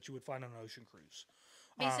activities that you would find on an ocean cruise.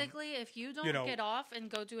 Basically, if you don't get off and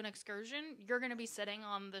go do an excursion, you're going to be sitting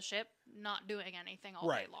on the ship not doing anything all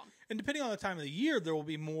day long. And depending on the time of the year, there will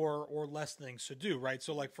be more or less things to do, right?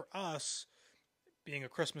 So, like, for us, being a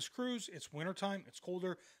Christmas cruise, it's wintertime, it's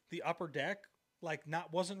colder. The upper deck, like,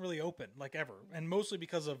 wasn't really open, like, ever. And mostly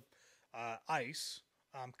because of ice,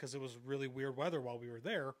 because it was really weird weather while we were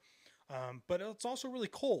there. But it's also really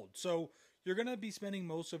cold. So you're going to be spending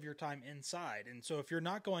most of your time inside. And so if you're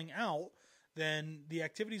not going out, then the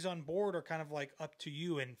activities on board are kind of, like, up to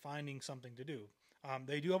you in finding something to do.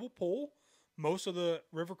 They do have a pool. Most of the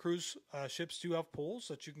river cruise ships do have pools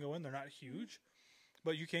that you can go in. They're not huge,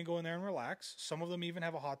 but you can go in there and relax. Some of them even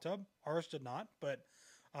have a hot tub. Ours did not, but...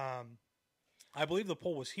 I believe the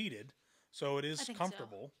pool was heated, so it is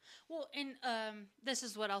comfortable. So. Well, and this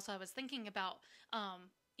is what else I was thinking about.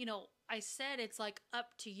 You know, I said it's, like,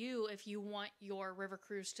 up to you if you want your river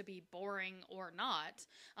cruise to be boring or not.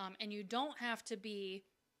 And you don't have to be,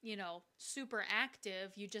 you know, super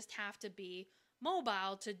active. You just have to be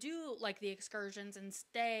mobile to do, like, the excursions and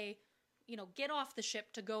stay, you know, get off the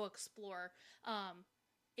ship to go explore.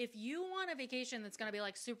 If you want a vacation that's going to be,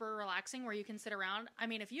 like, super relaxing where you can sit around, I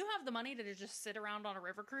mean, if you have the money to just sit around on a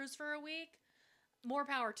river cruise for a week, more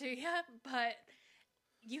power to you, but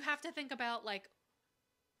you have to think about, like,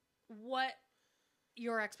 what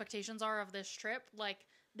your expectations are of this trip. Like,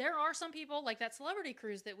 there are some people, like that celebrity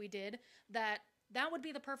cruise that we did, that would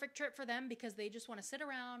be the perfect trip for them because they just want to sit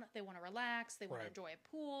around, they want to relax, they want to enjoy a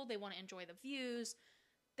pool, they want to enjoy the views.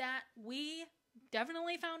 That we...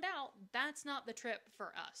 definitely found out that's not the trip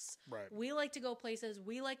for us. Right. We like to go places,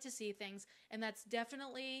 we like to see things, and that's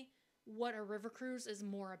definitely what a river cruise is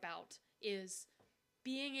more about, is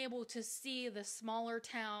being able to see the smaller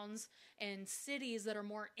towns and cities that are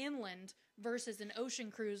more inland versus an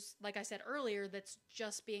ocean cruise, like I said earlier, that's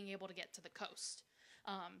just being able to get to the coast.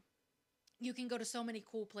 You can go to so many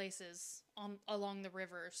cool places along the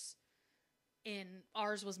rivers.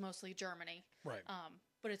 Ours was mostly Germany. Right.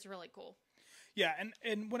 But it's really cool. Yeah,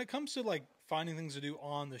 and when it comes to, like, finding things to do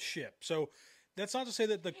on the ship, so that's not to say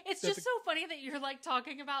that It's just so funny that you're, like,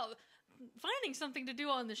 talking about finding something to do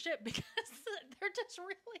on the ship because there just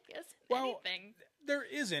really isn't anything. There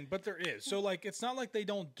isn't, but there is. So, like, it's not like they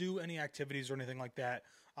don't do any activities or anything like that.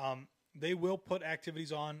 They will put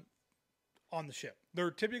activities on the ship.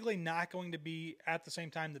 They're typically not going to be at the same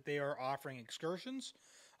time that they are offering excursions.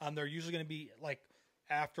 They're usually going to be, like,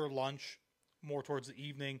 after lunch, more towards the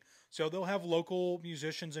evening. So they'll have local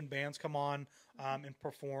musicians and bands come on and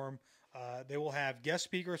perform. They will have guest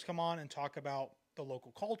speakers come on and talk about the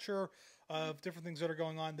local culture of different things that are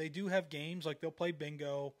going on. They do have games, like they'll play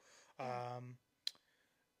bingo. I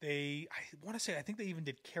want to say, I think they even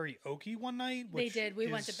did karaoke one night. They did.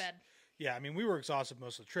 We went to bed. Yeah, I mean, we were exhausted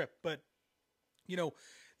most of the trip. But, you know,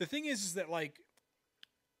 the thing is that, like,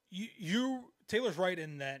 Taylor's right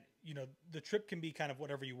in that, you know, the trip can be kind of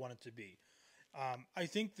whatever you want it to be. I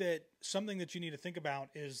think that something that you need to think about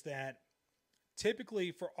is that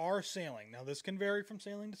typically for our sailing, now this can vary from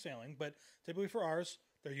sailing to sailing, but typically for ours,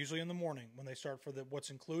 they're usually in the morning when they start for what's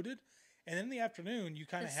included. And in the afternoon, you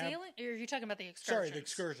kind of have... sailing? Or are you talking about the excursions? Sorry, the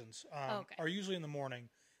excursions are usually in the morning.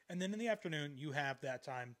 And then in the afternoon, you have that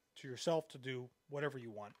time to yourself to do whatever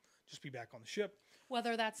you want. Just be back on the ship.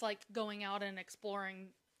 Whether that's like going out and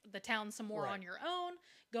exploring the town some more on your own,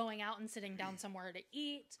 going out and sitting down somewhere to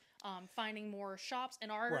eat, finding more shops. In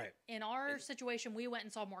our situation, we went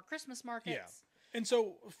and saw more Christmas markets. Yeah. And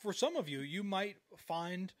so for some of you, you might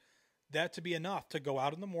find that to be enough to go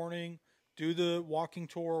out in the morning, do the walking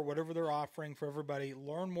tour, whatever they're offering for everybody,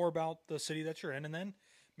 learn more about the city that you're in, and then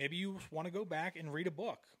maybe you want to go back and read a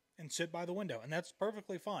book and sit by the window, and that's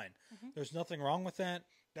perfectly fine. There's nothing wrong with that.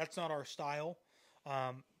 That's not our style.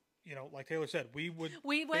 You know, like Taylor said, we went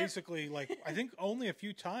basically, like, I think only a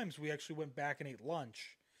few times we actually went back and ate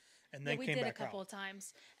lunch, and then we came did back a couple out. of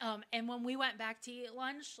times. And when we went back to eat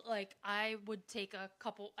lunch, like, I'd take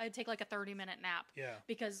like a 30-minute nap. Yeah.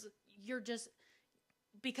 Because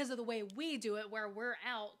because of the way we do it, where we're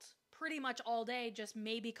out pretty much all day, just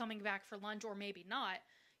maybe coming back for lunch or maybe not.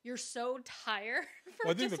 You're so tired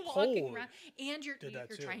from just walking around, and you're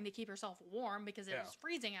trying to keep yourself warm because it was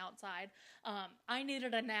freezing outside. I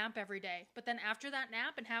needed a nap every day, but then after that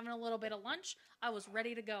nap and having a little bit of lunch, I was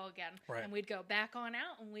ready to go again. Right. And we'd go back on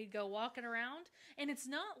out and we'd go walking around. And it's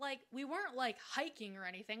not like we weren't like hiking or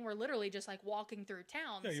anything. We're literally just like walking through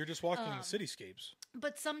towns. Yeah, you're just walking the cityscapes.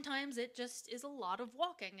 But sometimes it just is a lot of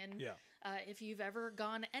walking. And if you've ever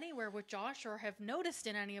gone anywhere with Josh or have noticed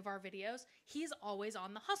in any of our videos, he's always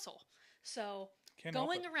on the hustle. So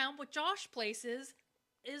going around with Josh places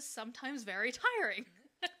is sometimes very tiring.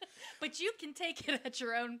 But you can take it at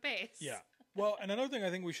your own pace. Yeah. Well, and another thing I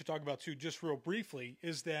think we should talk about too, just real briefly,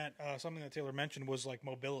 is that something that Taylor mentioned was like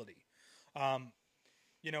mobility.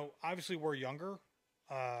 You know, obviously we're younger,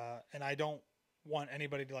 and I don't want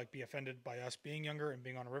anybody to like be offended by us being younger and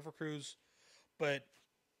being on a river cruise, but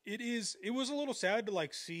it was a little sad to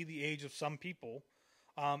like see the age of some people,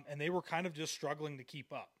 and they were kind of just struggling to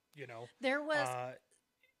keep up. You know, there was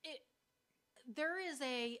there is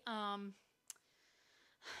a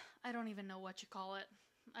I don't even know what you call it.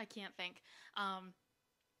 I can't think. I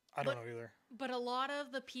don't know either. But a lot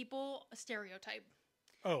of the people stereotype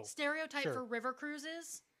Sure. for river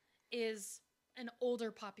cruises is an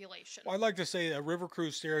older population. Well, I'd like to say a river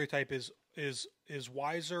cruise stereotype is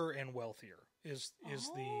wiser and wealthier. Is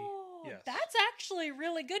the yes. That's actually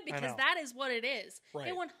really good because that is what it is. Right.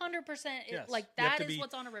 It 100% Yes. like that is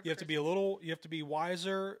what's on a river cruise. You have to be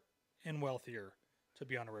wiser and wealthier to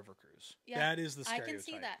be on a river cruise. Yeah, that is the stereotype. I can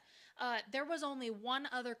see that. There was only one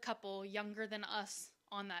other couple younger than us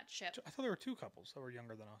on that ship. I thought there were two couples that were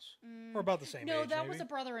younger than us. Or about the same age. No, that maybe. was a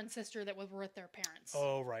brother and sister that were with their parents.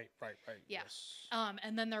 Oh, right. Yeah. Yes.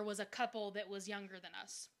 And then there was a couple that was younger than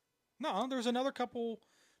us. No, there was another couple.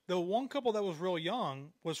 The one couple that was real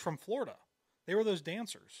young was from Florida. They were those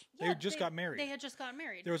dancers. Yeah, they got married. They had just got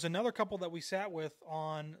married. There was another couple that we sat with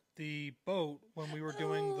on the boat when we were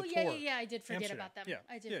doing the tour. Yeah. I did forget Amsterdam. about them. Yeah.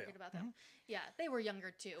 I did forget about them. Yeah, they were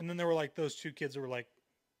younger too. And then there were like those two kids that were like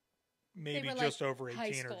maybe just over 18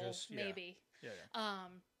 high school, or just maybe. Yeah.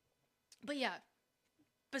 But yeah,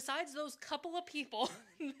 besides those couple of people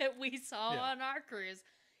that we saw on our cruise,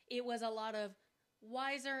 it was a lot of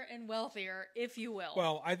wiser and wealthier, if you will.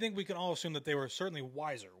 Well, I think we can all assume that they were certainly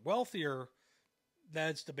wiser. Wealthier,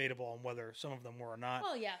 that's debatable on whether some of them were or not.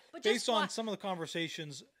 Well, yeah. But based on some of the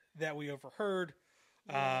conversations that we overheard,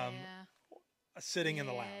 sitting in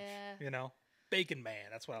the lounge, you know? Bacon Man,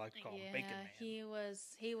 that's what I like to call him, Bacon Man.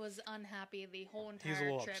 He was unhappy the whole entire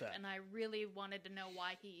trip, upset. and I really wanted to know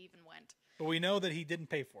why he even went. But we know that he didn't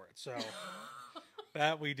pay for it, so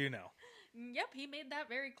that we do know. Yep, he made that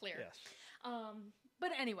very clear. Yes.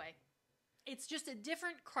 But anyway, it's just a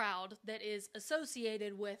different crowd that is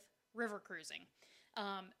associated with river cruising.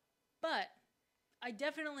 But I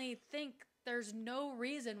definitely think there's no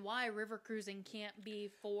reason why river cruising can't be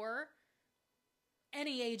for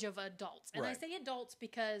any age of adults. And I say adults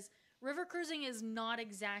because river cruising is not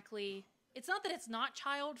exactly, it's not that it's not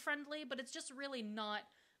child friendly, but it's just really not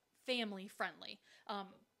family friendly.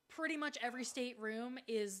 Pretty much every stateroom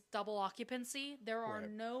is double occupancy. There are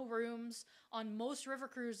no rooms on most river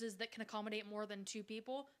cruises that can accommodate more than 2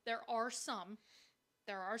 people. There are some.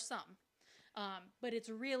 But it's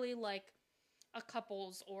really like a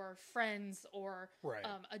couples or friends or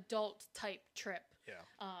adult type trip.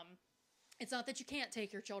 Yeah. It's not that you can't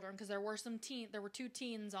take your children because there were 2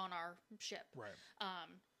 teens on our ship. Right.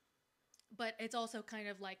 But it's also kind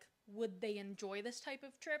of like, would they enjoy this type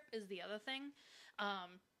of trip is the other thing.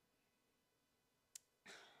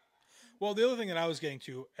 Well, the other thing that I was getting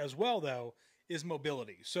to as well, though, is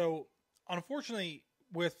mobility. So, unfortunately,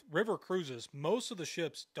 with river cruises, most of the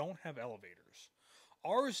ships don't have elevators.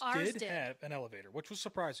 Ours did have an elevator, which was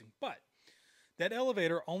surprising. But that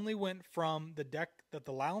elevator only went from the deck that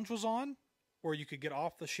the lounge was on, where you could get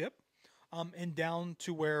off the ship, and down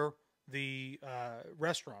to where the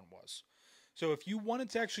restaurant was. So if you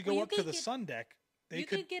wanted to actually go up to the sun deck, you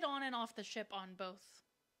could get on and off the ship on both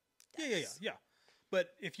decks. Yeah.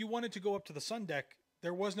 But if you wanted to go up to the sun deck,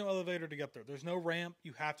 there was no elevator to get there. There's no ramp.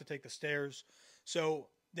 You have to take the stairs. So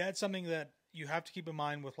that's something that you have to keep in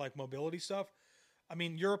mind with like mobility stuff. I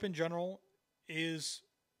mean, Europe in general is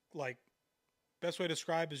like, best way to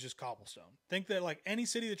describe is just cobblestone. Think that like any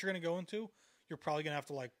city that you're going to go into, you're probably going to have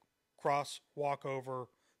to like walk over,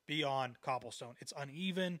 be on cobblestone. It's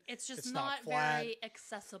uneven. It's just it's not flat. very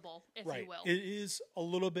accessible, if Right. you will. It is a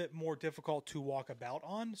little bit more difficult to walk about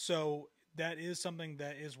on. So that is something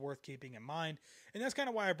that is worth keeping in mind. And that's kind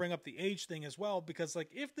of why I bring up the age thing as well, because like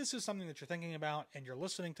if this is something that you're thinking about and you're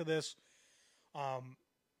listening to this,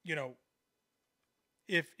 you know,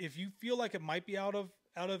 if you feel like it might be out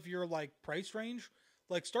of your like price range,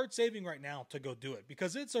 like start saving right now to go do it,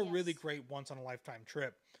 because it's a really great once in a lifetime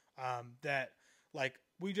trip. That like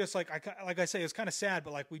we just like I say, it's kind of sad,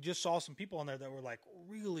 but like we just saw some people in there that were like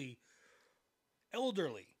really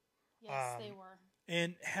elderly. Yes, they were.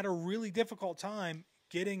 And had a really difficult time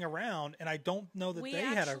getting around, and I don't know that they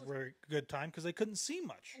had a very good time because they couldn't see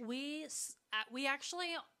much. We actually,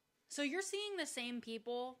 so you're seeing the same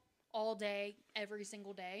people all day, every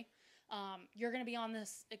single day. You're going to be on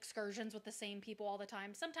this excursions with the same people all the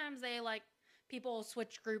time. Sometimes they like people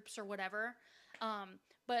switch groups or whatever.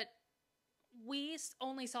 But we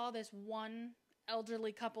only saw this one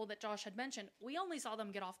elderly couple that Josh had mentioned. We only saw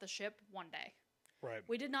them get off the ship one day. Right.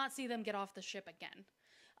 We did not see them get off the ship again.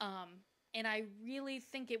 And I really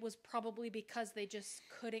think it was probably because they just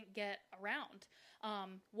couldn't get around.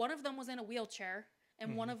 One of them was in a wheelchair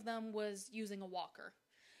and one of them was using a walker.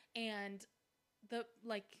 And a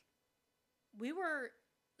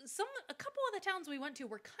couple of the towns we went to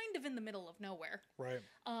were kind of in the middle of nowhere. Right.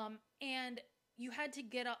 And you had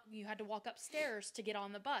to walk upstairs to get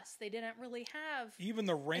on the bus. They didn't really have even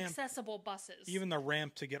the ramp accessible buses. Even the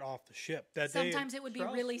ramp to get off the ship. Sometimes it would be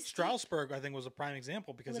really steep. Strasbourg, I think, was a prime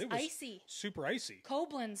example because it was icy. Super icy.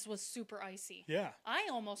 Koblenz was super icy. Yeah. I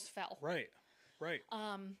almost fell. Right.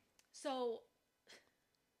 So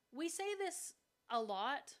we say this a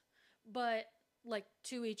lot, but like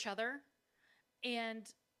to each other, and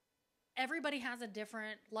everybody has a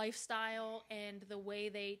different lifestyle and the way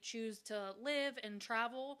they choose to live and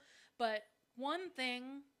travel. But one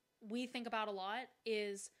thing we think about a lot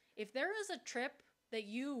is if there is a trip that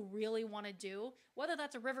you really want to do, whether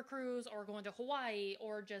that's a river cruise or going to Hawaii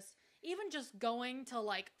or even just going to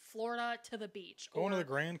like Florida to the beach. Going to the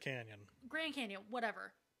Grand Canyon,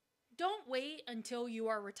 whatever. Don't wait until you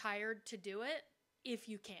are retired to do it if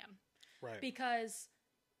you can. Right. Because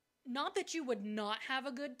not that you would not have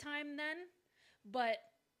a good time then, but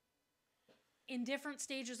in different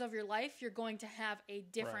stages of your life, you're going to have a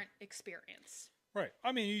different experience. Right.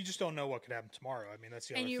 I mean, you just don't know what could happen tomorrow. I mean, that's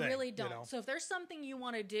the other thing. And you really don't. You know? So if there's something you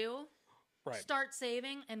want to do, start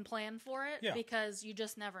saving and plan for it because you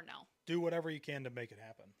just never know. Do whatever you can to make it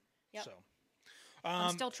happen. Yep. So,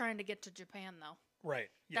 I'm still trying to get to Japan, though. Right.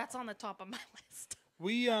 Yeah. That's on the top of my list.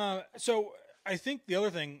 So I think the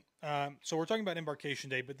other thing, so we're talking about embarkation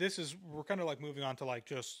day, but we're kind of like moving on to like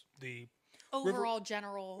just the overall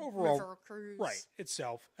river cruise. Right.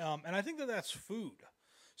 Itself. And I think that's food.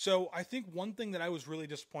 So I think one thing that I was really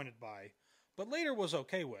disappointed by, but later was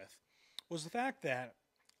okay with, was the fact that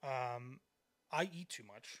I eat too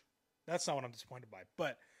much. That's not what I'm disappointed by,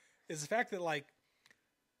 but is the fact that like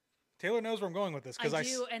Taylor knows where I'm going with this. I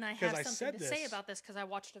do, and I have something to say about this because I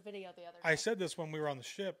watched a video the other day. I said this when we were on the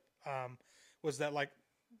ship, was that like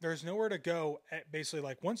there's nowhere to go at basically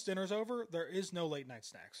like once dinner's over, there is no late night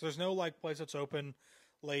snacks. There's no like place that's open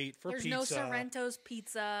late for pizza. There's no Sorrento's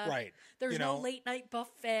pizza. Right. There's no late night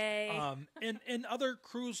buffet. And other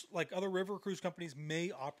river cruise companies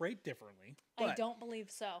may operate differently. But, I don't believe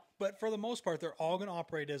so. But for the most part, they're all going to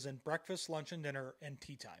operate as in breakfast, lunch, and dinner, and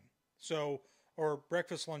tea time. So, or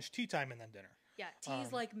breakfast, lunch, tea time, and then dinner. Yeah,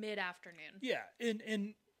 tea's like mid-afternoon. Yeah,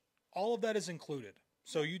 and all of that is included.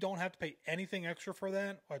 So you don't have to pay anything extra for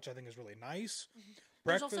that, which I think is really nice. Mm-hmm.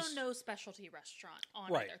 There's also no specialty restaurant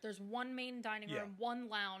on either. There's one main dining room, one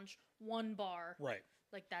lounge, one bar. Right.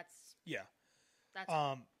 Like that's... Yeah.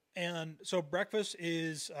 That's and so breakfast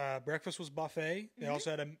was buffet. They also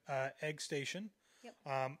had an egg station,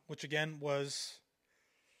 which again was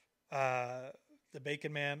the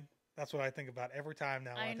Bacon Man. That's what I think about every time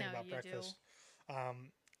now when I think about breakfast.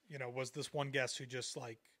 Was this one guest who just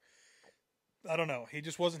like, I don't know, he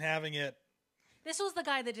just wasn't having it. This was the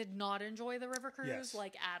guy that did not enjoy the river cruise,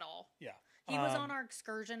 like at all. Yeah. He was on our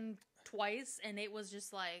excursion twice, and it was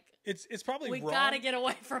just like... It's probably wrong. We gotta get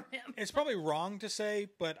away from him. It's probably wrong to say,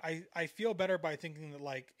 but I feel better by thinking that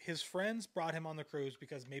like his friends brought him on the cruise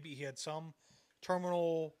because maybe he had some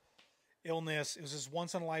terminal illness. It was his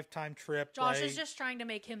once in a lifetime trip. Josh is just trying to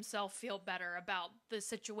make himself feel better about the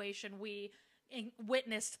situation we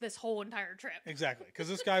witnessed this whole entire trip. Exactly, because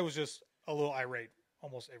this guy was just a little irate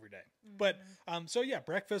almost every day. But so yeah,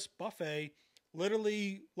 breakfast buffet,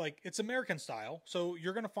 literally like it's American style. So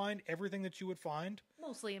you're gonna find everything that you would find.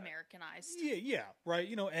 Mostly Americanized. Yeah, right.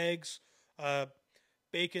 You know, eggs,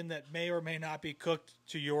 bacon that may or may not be cooked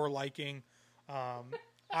to your liking.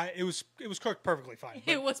 It was cooked perfectly fine.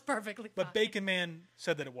 It was perfectly fine. But Bacon Man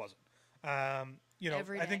said that it wasn't. You know,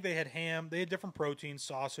 Every I think day. they had ham. They had different proteins,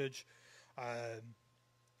 sausage,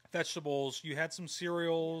 vegetables. You had some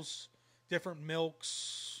cereals, different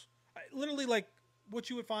milks. Literally like what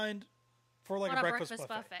you would find for like On a breakfast buffet.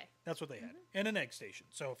 buffet. That's what they had. And an egg station.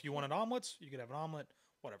 So if you wanted omelets, you could have an omelet,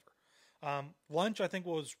 whatever. Lunch, I think,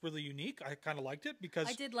 was really unique. I kind of liked it because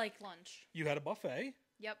I did like lunch. you had a buffet.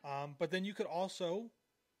 Yep. But then you could also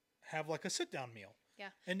have like a sit-down meal. Yeah.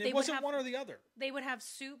 And They it would wasn't have- one or the other. They would have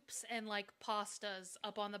soups and like pastas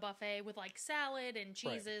up on the buffet with like salad and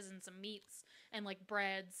cheeses and some meats and like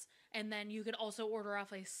breads. And then you could also order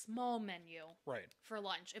off a small menu Right. for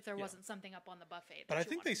lunch if there wasn't something up on the buffet. But that I you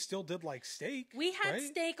think they wanted. still did like steak. We had right?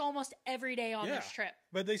 steak almost every day on this trip.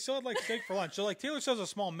 But they still had like steak for lunch. So like Taylor says a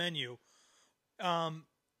small menu.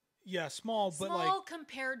 Yeah, small, but Small like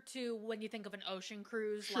compared to when you think of an ocean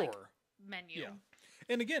cruise sure. like menu. Yeah.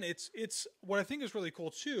 And again, it's what I think is really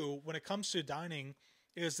cool too when it comes to dining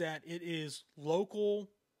is that it is local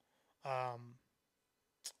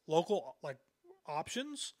like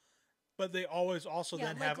options, but they always also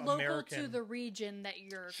then like have local American to the region that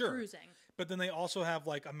you're Sure. cruising. But then they also have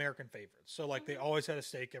like American favorites. So like they always had a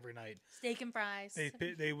steak every night. Steak and fries.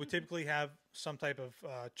 They would typically have some type of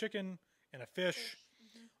chicken and a fish.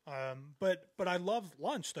 But I loved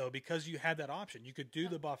lunch though because you had that option. You could do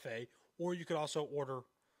the buffet, or you could also order,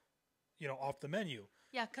 you know, off the menu.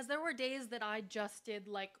 Yeah, because there were days that I just did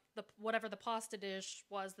like whatever the pasta dish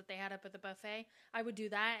was that they had up at the buffet. I would do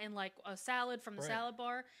that and like a salad from the Right. salad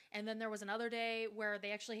bar. And then there was another day where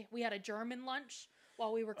we had a German lunch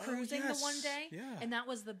while we were cruising the one yes. day. Yeah. And that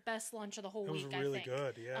was the best lunch of the whole It was week, really I think.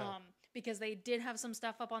 good, yeah. Because they did have some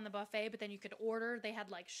stuff up on the buffet, but then you could order. They had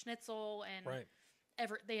like schnitzel and Right.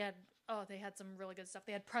 they had some really good stuff.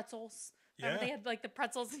 They had pretzels. Yeah. They had like the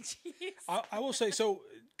pretzels and cheese. I will say, so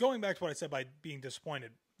going back to what I said by being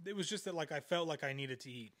disappointed, it was just that like I felt like I needed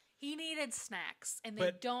to eat. He needed snacks, and they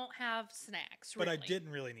But- don't have snacks. But I really. didn't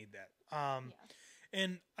really need that.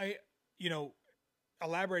 And I, you know,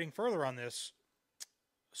 elaborating further on this,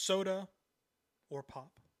 soda or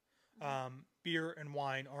pop, beer and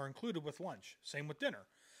wine are included with lunch. Same with dinner.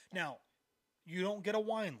 Now, you don't get a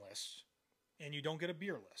wine list and you don't get a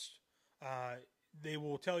beer list. They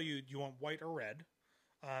will tell you, do you want white or red?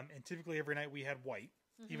 And typically every night we had white,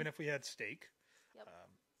 even if we had steak. Yep.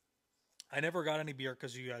 I never got any beer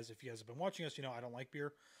because if you guys have been watching us, you know I don't like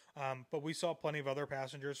beer. But we saw plenty of other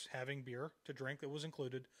passengers having beer to drink that was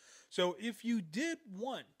included. So if you did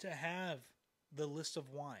want to have the list of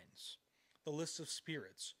wines, the list of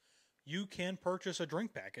spirits, you can purchase a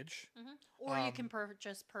drink package. Or you can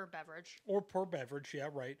purchase per beverage. Or per beverage, yeah,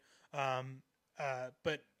 right.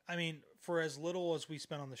 But, I mean, for as little as we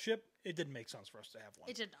spent on the ship, it didn't make sense for us to have one.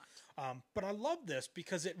 It did not. But I love this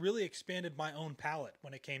because it really expanded my own palate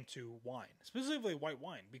when it came to wine, specifically white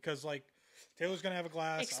wine. Because, like, Taylor's going to have a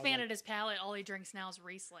glass. Expanded his palate. All he drinks now is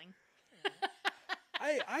Riesling.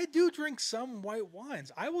 I do drink some white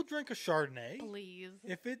wines. I will drink a Chardonnay Please.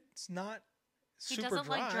 if it's not He super doesn't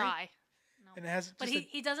like dry. No. And it has But just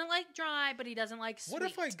he doesn't like dry, but he doesn't like sweet. What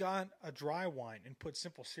if I got a dry wine and put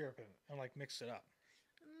simple syrup in it and like mixed it up?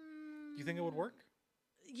 Do you think it would work?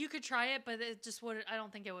 You could try it, but it just wouldn't. I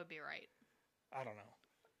don't think it would be right. I don't know.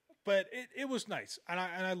 But it was nice. And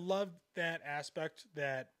I loved that aspect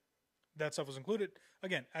that stuff was included.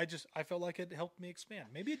 Again, I felt like it helped me expand.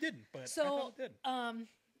 Maybe it didn't, but I felt it did.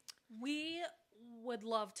 We would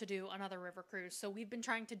love to do another river cruise. So we've been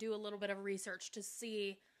trying to do a little bit of research to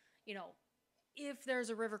see, you know, if there's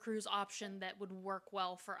a river cruise option that would work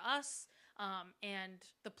well for us, and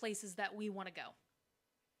the places that we want to go.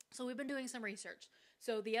 So we've been doing some research.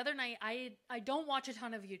 So the other night, I don't watch a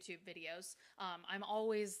ton of YouTube videos. I'm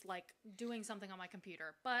always like doing something on my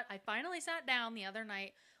computer. But I finally sat down the other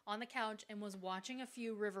night on the couch and was watching a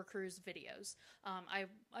few river cruise videos.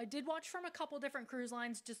 I did watch from a couple different cruise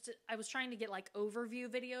lines. I was trying to get like overview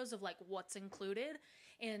videos of like what's included.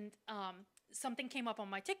 And something came up on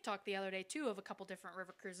my TikTok the other day too of a couple different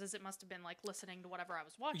river cruises. It must have been like listening to whatever I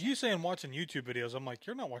was watching. You saying watching YouTube videos? I'm like,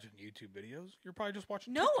 you're not watching YouTube videos. You're probably just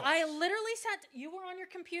watching. No, TikToks. I literally you were on your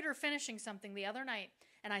computer finishing something the other night,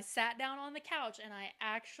 and I sat down on the couch and I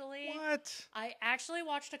actually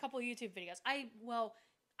watched a couple YouTube videos.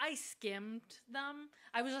 I skimmed them.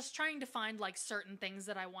 I was just trying to find like certain things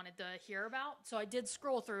that I wanted to hear about, so I did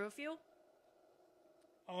scroll through a few.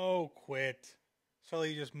 Oh, quit. So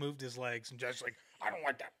he just moved his legs and just like, I don't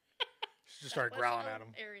like that. She just started growling at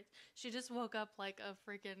him. She just woke up like a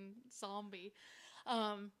freaking zombie.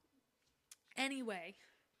 Anyway,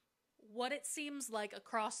 what it seems like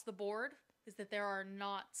across the board is that there are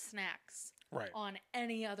not snacks on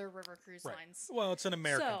any other river cruise lines. Well, it's an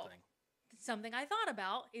American thing. Something I thought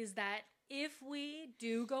about is that if we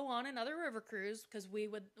do go on another river cruise, because we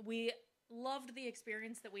loved the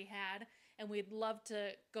experience that we had, and we'd love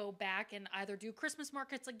to go back and either do Christmas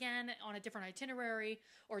markets again on a different itinerary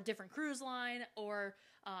or a different cruise line, or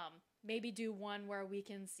maybe do one where we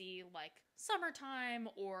can see like summertime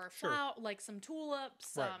or like some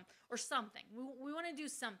tulips or something. We want to do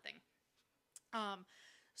something.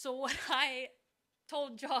 So what I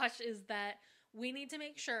told Josh is that we need to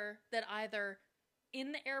make sure that either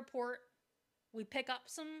in the airport we pick up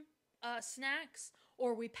some snacks,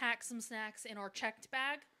 or we pack some snacks in our checked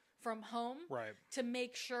bag from home to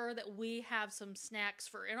make sure that we have some snacks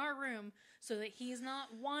for in our room, so that he's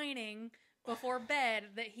not whining before bed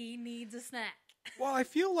that he needs a snack. Well, I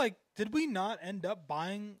feel like, did we not end up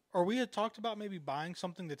buying, or we had talked about maybe buying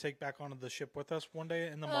something to take back onto the ship with us one day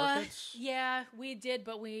in the markets? Yeah, we did,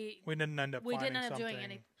 but we didn't end up doing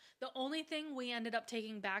anything. The only thing we ended up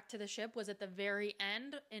taking back to the ship was at the very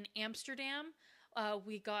end in Amsterdam.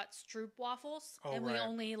 We got stroop waffles, and we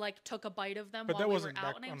only like took a bite of them while we were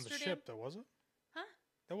out in Amsterdam. But that wasn't back on the ship, though, was it? Huh?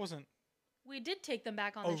 That wasn't. We did take them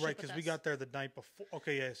back on the ship. Oh, right, because we got there the night before.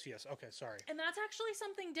 Okay, yes. Okay, sorry. And that's actually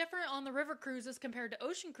something different on the river cruises compared to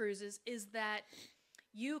ocean cruises, is that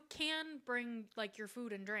you can bring like your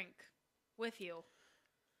food and drink with you.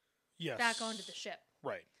 Yes. Back onto the ship.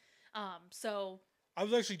 Right. So I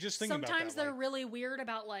was actually just thinking about that. Sometimes they're really weird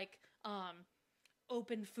about like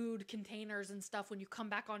open food containers and stuff when you come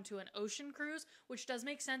back onto an ocean cruise, which does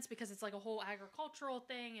make sense because it's like a whole agricultural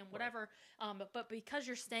thing and whatever. But because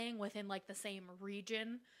you're staying within like the same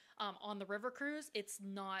region on the river cruise, it's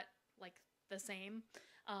not like the same.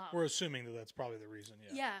 We're assuming that that's probably the reason.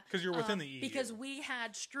 Yeah. Because you're within the EU. Because we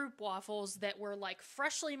had stroop waffles that were like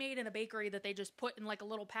freshly made in a bakery that they just put in like a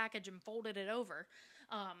little package and folded it over.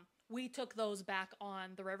 We took those back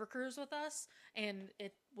on the river cruise with us, and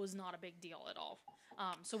it was not a big deal at all.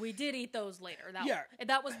 So we did eat those later.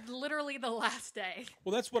 That was literally the last day.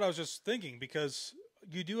 Well, that's what I was just thinking, because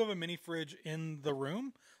you do have a mini fridge in the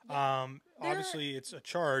room. Yeah. Obviously, it's a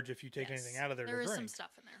charge if you take anything out of there to drink. There is some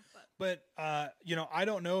stuff in there. But I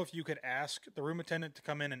don't know if you could ask the room attendant to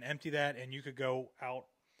come in and empty that, and you could go out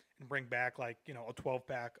and bring back like, a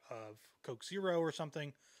 12-pack of Coke Zero or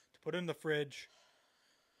something to put in the fridge.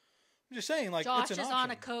 I'm just saying, like, Josh it's an is option.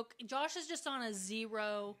 on a Coke. Josh is just on a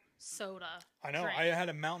zero soda. I know. Drink. I had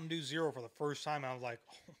a Mountain Dew Zero for the first time. I was like,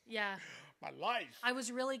 oh, yeah, my life. I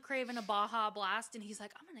was really craving a Baja Blast, and he's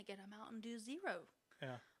like, I'm gonna get a Mountain Dew Zero.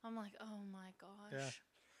 Yeah. I'm like, oh my gosh. Yeah.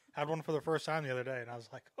 Had one for the first time the other day, and I was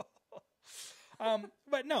like, oh.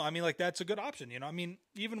 But no, I mean, like, that's a good option. I mean,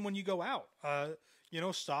 even when you go out,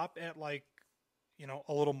 stop at like,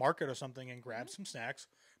 a little market or something and grab some snacks,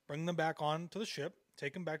 bring them back on to the ship,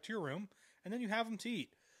 take them back to your room, and then you have them to eat.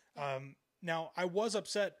 Now, I was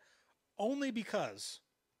upset only because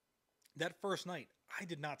that first night, I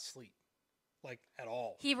did not sleep, like, at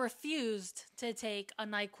all. He refused to take a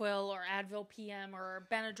NyQuil or Advil PM or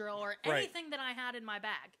Benadryl or anything that I had in my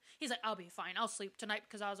bag. He's like, I'll be fine. I'll sleep tonight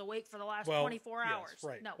because I was awake for the last 24 hours.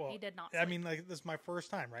 Right. No, he did not sleep. I mean, like, this is my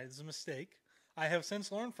first time, right? This is a mistake. I have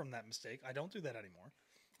since learned from that mistake. I don't do that anymore.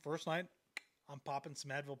 First night, I'm popping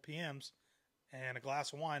some Advil PMs and a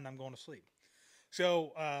glass of wine, and I'm going to sleep.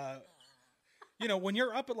 So, when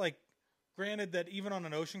you're up at, like, granted that even on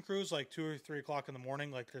an ocean cruise, like 2 or 3 o'clock in the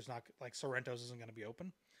morning, like there's not, like, Sorrento's isn't going to be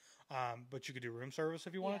open. But you could do room service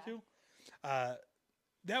if you wanted to.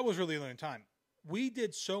 That was really the only time. We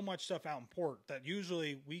did so much stuff out in port that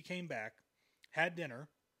usually we came back, had dinner,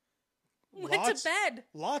 went to bed.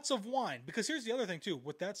 Lots of wine. Because here's the other thing, too.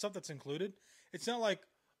 With that stuff that's included, it's not like,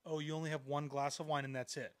 oh, you only have one glass of wine and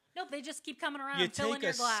that's it. Nope, they just keep coming around and filling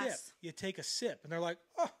your glass. Sip. You take a sip, and they're like,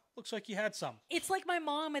 oh, looks like you had some. It's like my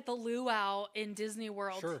mom at the luau in Disney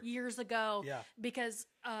World years ago. Yeah. Because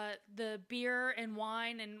the beer and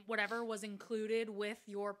wine and whatever was included with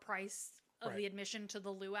your price of the admission to the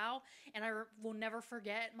luau. And I will never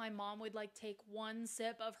forget, my mom would like take one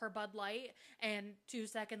sip of her Bud Light, and 2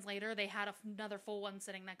 seconds later, they had another full one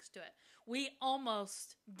sitting next to it. We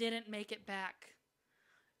almost didn't make it back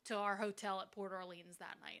to our hotel at Port Orleans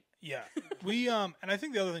that night. Yeah. We, and I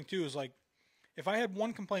think the other thing too is like, if I had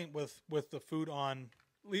one complaint with the food on,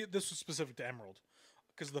 this was specific to Emerald,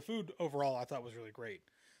 because the food overall I thought was really great.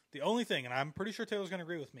 The only thing, and I'm pretty sure Taylor's going to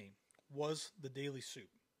agree with me, was the daily soup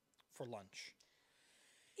for lunch.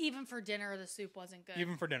 Even for dinner, the soup wasn't good.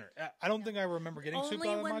 Even for dinner. I don't think I remember getting soup that much.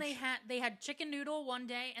 Only when they had chicken noodle one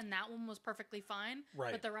day, and that one was perfectly fine.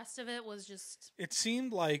 Right. But the rest of it was just... It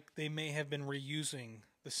seeed like they may have been reusing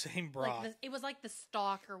the same broth. It was like the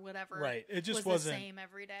stock or whatever. Right. It just wasn't... the same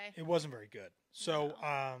every day. It wasn't very good. So,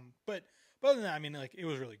 but other than that, I mean, like, it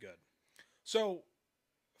was really good. So,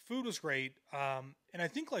 food was great. And I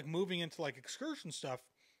think, like, moving into, like, excursion stuff,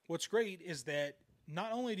 what's great is that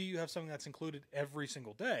not only do you have something that's included every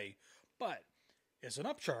single day, but it's an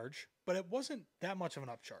upcharge, but it wasn't that much of an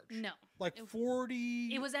upcharge. No. Like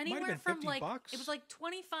 40... It was anywhere from, like... bucks? It was like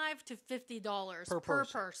 $25 to $50 per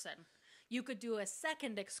person. You could do a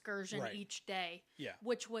second excursion each day,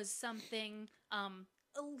 which was something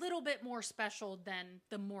a little bit more special than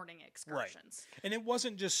the morning excursions. Right. And it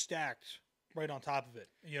wasn't just stacked right on top of it.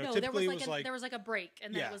 You know, no, typically there was like a break,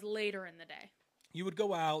 and then it was later in the day. You would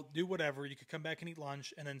go out, do whatever, you could come back and eat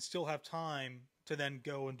lunch, and then still have time to then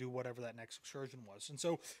go and do whatever that next excursion was. And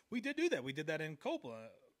so we did do that. We did that in Copeland.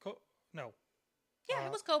 Yeah,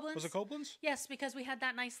 it was Koblenz. Was it Koblenz? Yes, because we had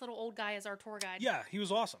that nice little old guy as our tour guide. Yeah, he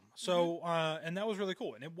was awesome. So, and that was really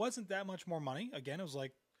cool. And it wasn't that much more money. Again, it was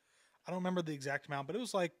like, I don't remember the exact amount, but it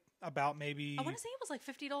was like about maybe... I want to say it was like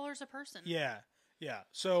 $50 a person. Yeah, yeah.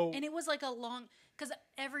 So... And it was like a long... Because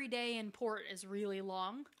every day in port is really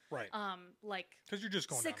long. Right. Like... Because you're just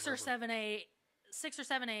going 6 or 7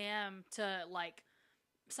 a.m. to like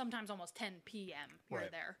sometimes almost 10 p.m. You're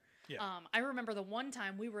there. Yeah. I remember the one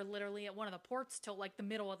time we were literally at one of the ports till like the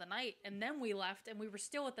middle of the night, and then we left, and we were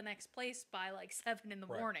still at the next place by like 7 in the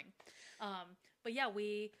morning. But yeah,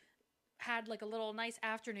 we had like a little nice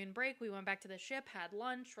afternoon break. We went back to the ship, had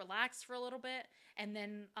lunch, relaxed for a little bit, and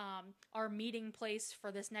then our meeting place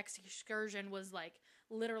for this next excursion was like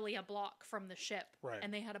literally a block from the ship. Right.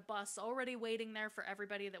 And they had a bus already waiting there for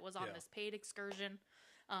everybody that was on this paid excursion.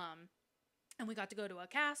 And we got to go to a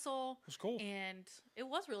castle. It was cool. And it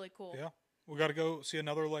was really cool. Yeah. We got to go see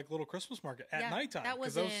another like little Christmas market at nighttime. That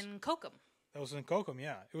was in Holcomb. That was in Holcomb,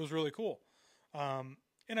 yeah. It was really cool. And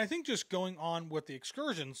I think just going on with the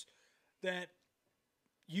excursions, that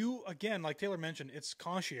you, again, like Taylor mentioned, it's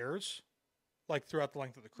concierge, like throughout the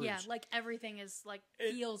length of the cruise. Yeah, like everything is like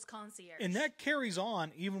feels concierge. And that carries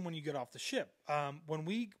on even when you get off the ship. When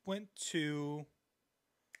we went to...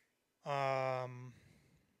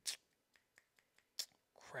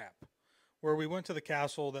 where we went to the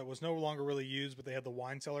castle that was no longer really used, but they had the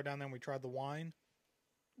wine cellar down there, and we tried the wine.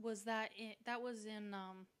 Was that in... That was in...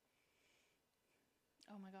 Oh,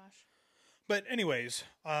 my gosh. But anyways,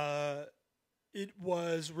 it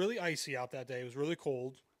was really icy out that day. It was really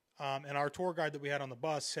cold. And our tour guide that we had on the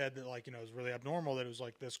bus said that, like, you know, it was really abnormal that it was,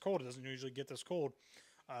 like, this cold. It doesn't usually get this cold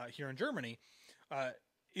here in Germany.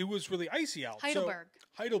 It was really icy out.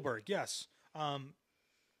 Heidelberg, yes.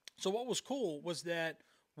 So what was cool was that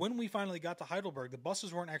when we finally got to Heidelberg, the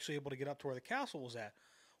buses weren't actually able to get up to where the castle was at.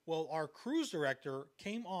 Well, our cruise director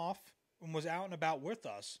came off and was out and about with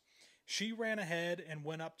us. She ran ahead and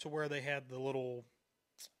went up to where they had the little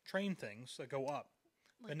train things that go up.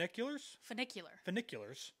 Like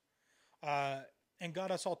Funiculars. And got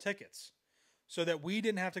us all tickets so that we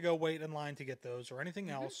didn't have to go wait in line to get those or anything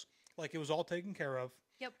else. Like, it was all taken care of.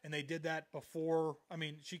 Yep. And they did that before. I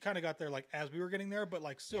mean, she kind of got there like as we were getting there, but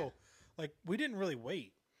like still, like we didn't really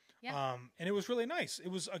wait. Yeah. And it was really nice. It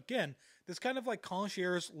was, again, this kind of like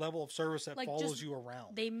concierge level of service that like follows you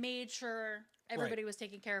around. They made sure everybody was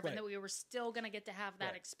taken care of and that we were still going to get to have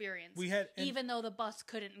that experience. We had, even though the bus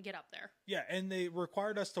couldn't get up there. Yeah, and they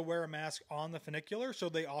required us to wear a mask on the funicular, so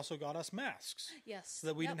they also got us masks. Yes. So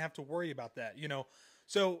that we didn't have to worry about that, you know.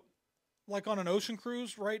 So, like on an ocean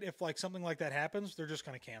cruise, right, if like something like that happens, they're just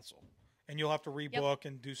going to cancel. And you'll have to rebook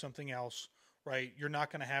and do something else, right? You're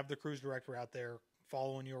not going to have the cruise director out there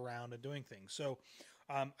following you around and doing things. So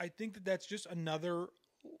I think that that's just another,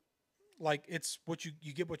 like, it's what you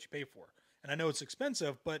get what you pay for. And I know it's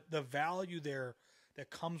expensive, but the value there that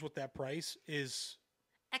comes with that price is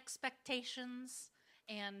expectations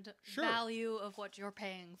and value of what you're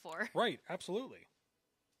paying for. Right. Absolutely.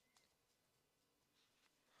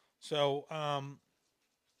 So,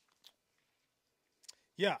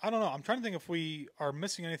 yeah, I don't know. I'm trying to think if we are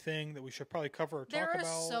missing anything that we should probably cover or talk about. There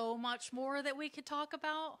is so much more that we could talk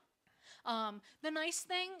about. The nice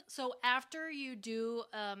thing, so after you do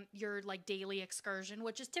your like daily excursion,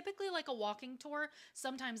 which is typically like a walking tour,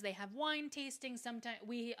 sometimes they have wine tasting. Sometimes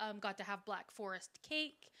we got to have Black Forest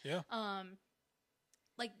cake. Yeah.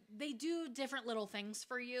 Like they do different little things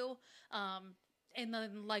for you. And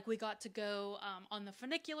then, like, we got to go on the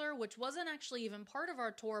funicular, which wasn't actually even part of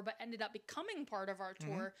our tour, but ended up becoming part of our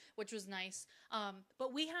tour, which was nice.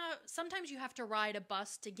 But sometimes you have to ride a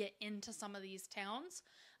bus to get into some of these towns.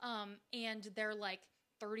 and they're like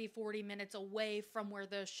 30, 40 minutes away from where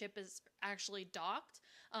the ship is actually docked.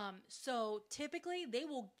 So typically they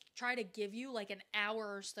will try to give you like an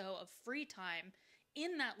hour or so of free time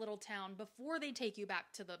in that little town before they take you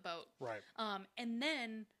back to the boat. Right. And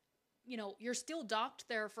then, you know, you're still docked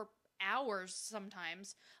there for hours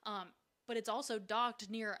sometimes. But it's also docked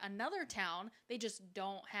near another town. They just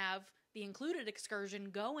don't have the included excursion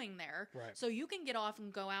going there. Right. So you can get off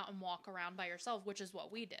and go out and walk around by yourself, which is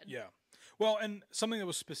what we did. Yeah. Well, and something that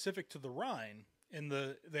was specific to the Rhine in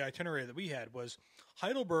the itinerary that we had was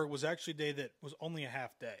Heidelberg was actually a day that was only a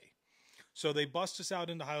half day. So they bussed us out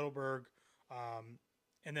into Heidelberg,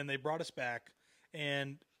 and then they brought us back,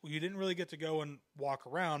 and you didn't really get to go and walk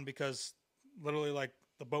around because literally like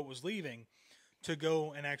the boat was leaving to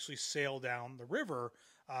go and actually sail down the river,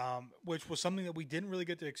 which was something that we didn't really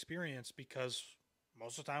get to experience because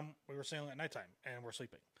most of the time we were sailing at nighttime and we're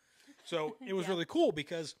sleeping. So it was really cool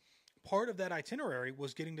because part of that itinerary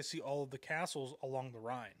was getting to see all of the castles along the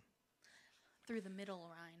Rhine. Through the middle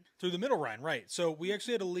Rhine. Through the middle Rhine, right. So we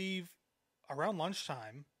actually had to leave around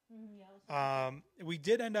lunchtime. We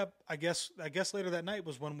did end up, I guess later that night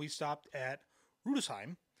was when we stopped at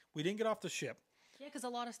Rudesheim. We didn't get off the ship. Yeah, because a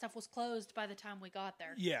lot of stuff was closed by the time we got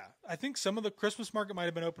there. Yeah, I think some of the Christmas market might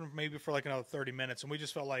have been open maybe for like another 30 minutes, and we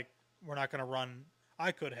just felt like we're not going to run.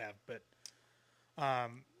 I could have, but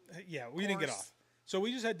yeah, we didn't get off. So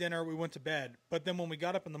we just had dinner. We went to bed. But then when we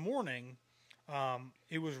got up in the morning,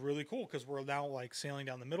 it was really cool because we're now like sailing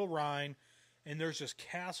down the middle Rhine, and there's just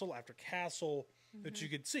castle after castle that you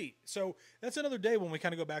could see. So that's another day when we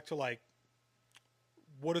kind of go back to like,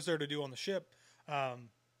 what is there to do on the ship?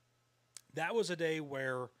 That was a day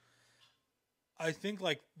where I think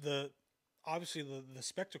like obviously the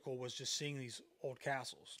spectacle was just seeing these old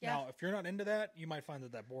castles. Yeah. Now, if you're not into that, you might find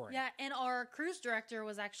that boring. Yeah, and our cruise director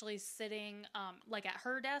was actually sitting like at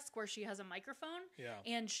her desk where she has a microphone. Yeah.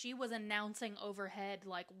 And she was announcing overhead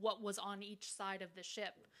like what was on each side of the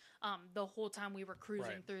ship the whole time we were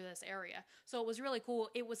cruising through this area. So it was really cool.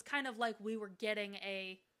 It was kind of like we were getting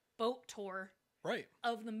a boat tour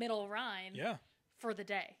of the middle Rhine for the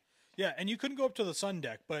day. Yeah, and you couldn't go up to the sun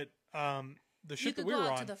deck, but the ship that we were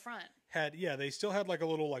on to the front. They still had like a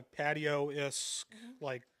little like patio-esque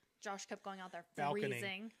like Josh kept going out there balcony.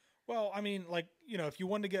 Freezing. Well, I mean, like, you know, if you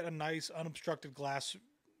wanted to get a nice unobstructed glass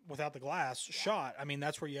without the glass shot, I mean,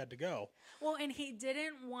 that's where you had to go. Well, and he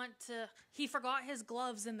he forgot his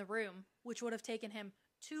gloves in the room, which would have taken him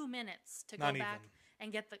 2 minutes to go back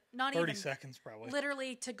and get 30 seconds probably.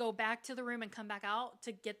 Literally to go back to the room and come back out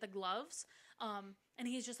to get the gloves. And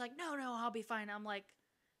he's just like, no, I'll be fine. I'm like,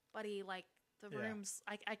 buddy, like the room's,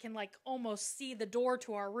 I can like almost see the door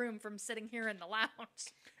to our room from sitting here in the lounge.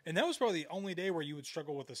 And that was probably the only day where you would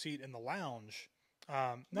struggle with a seat in the lounge.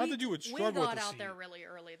 Not that you would struggle with a seat. We got out there really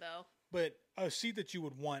early though. But a seat that you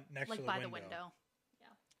would want next to the window. Like by the window. Yeah.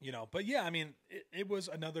 You know, but yeah, I mean, it was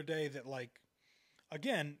another day that like,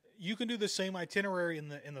 again, you can do the same itinerary in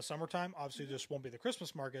the summertime. Obviously, this won't be the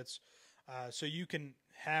Christmas markets. So you can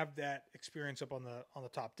have that experience up on the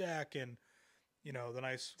top deck and, you know, the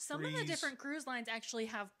nice Some of the different cruise lines actually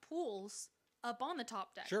have pools up on the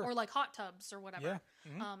top deck or like hot tubs or whatever.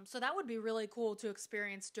 Yeah. Mm-hmm. So that would be really cool to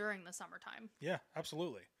experience during the summertime. Yeah,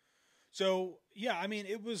 absolutely. So yeah, I mean,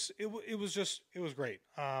 it was great.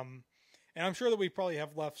 And I'm sure that we probably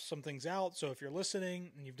have left some things out. So if you're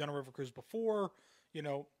listening and you've done a river cruise before, you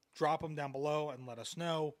know, drop them down below and let us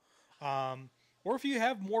know. Or if you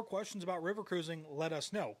have more questions about river cruising, let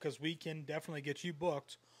us know because we can definitely get you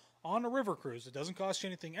booked on a river cruise. It doesn't cost you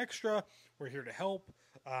anything extra. We're here to help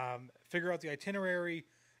figure out the itinerary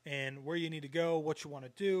and where you need to go, what you want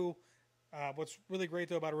to do. What's really great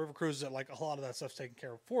though about a river cruise is that like a lot of that stuff's taken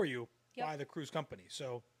care of for you by the cruise company.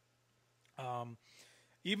 So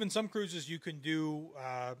even some cruises you can do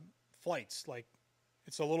flights. Like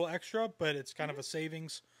it's a little extra, but it's kind of a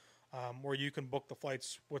savings. Where you can book the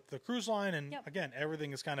flights with the cruise line, and again,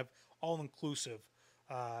 everything is kind of all inclusive,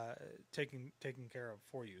 taken care of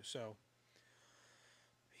for you. So,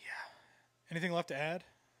 yeah. Anything left to add?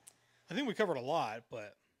 I think we covered a lot,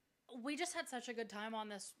 but we just had such a good time on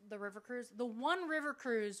the river cruise. The one river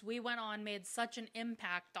cruise we went on made such an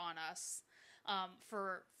impact on us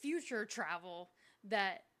for future travel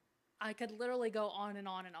that I could literally go on and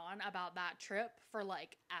on and on about that trip for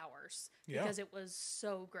like hours because it was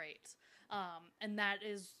so great. And that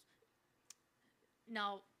is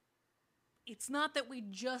now, it's not that we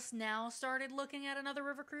just now started looking at another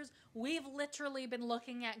river cruise. We've literally been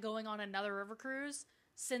looking at going on another river cruise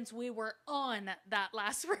since we were on that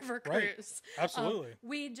last river cruise. Right. Absolutely.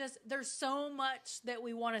 There's so much that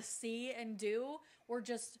we want to see and do.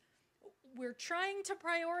 we're trying to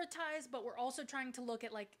prioritize, but we're also trying to look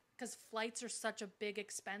at like, because flights are such a big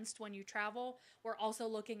expense when you travel, we're also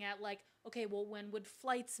looking at like, okay, well, when would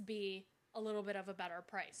flights be a little bit of a better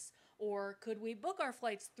price? Or could we book our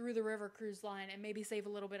flights through the river cruise line and maybe save a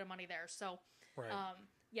little bit of money there? So, Right.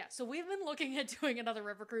 yeah, so we've been looking at doing another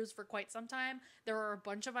river cruise for quite some time. There are a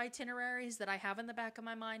bunch of itineraries that I have in the back of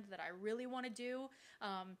my mind that I really want to do.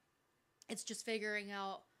 It's just figuring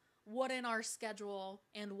out what in our schedule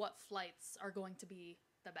and what flights are going to be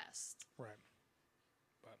the best. Right.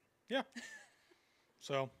 But yeah.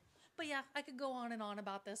 So. But yeah, I could go on and on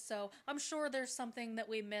about this. So I'm sure there's something that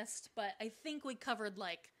we missed, but I think we covered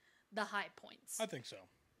like the high points. I think so.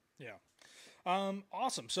 Yeah.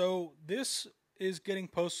 Awesome. So this is getting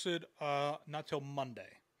posted not till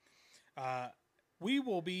Monday. We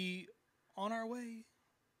will be on our way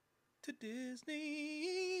to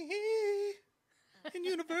Disney and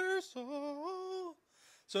Universal.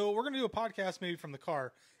 So we're going to do a podcast maybe from the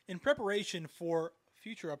car in preparation for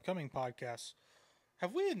future upcoming podcasts.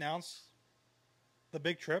 Have we announced the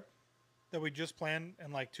big trip that we just planned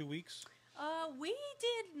in like 2 weeks? We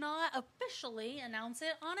did not officially announce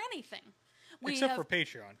it on anything. Except for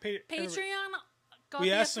Patreon. Patreon got we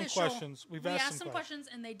the asked official, some questions. We asked some questions,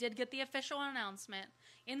 and they did get the official announcement.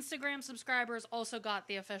 Instagram subscribers also got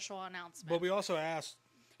the official announcement. But we also asked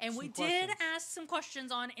and we did ask some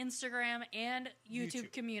questions on Instagram and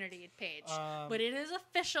YouTube community page. But it is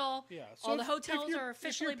official. Yeah. So all the hotels are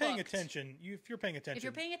officially booked. If you're paying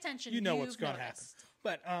attention, you know what's going to happen.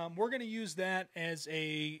 But we're going to use that as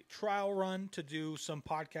a trial run to do some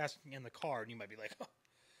podcasting in the car. And you might be like, oh,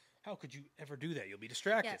 how could you ever do that? You'll be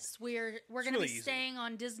distracted. Yes, we're going to be staying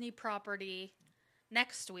on Disney property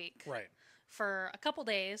next week. Right. For a couple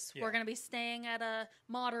days. Yeah. We're going to be staying at a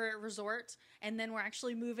moderate resort, and then we're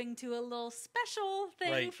actually moving to a little special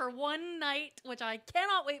thing for one night, which I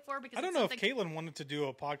cannot wait for. Because I don't know if Katelynne wanted to do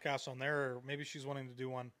a podcast on there, or maybe she's wanting to do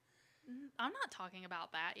one. I'm not talking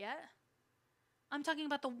about that yet. I'm talking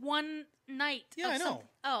about the one night. Yeah, I know.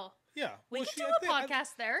 Oh. Yeah. We could do a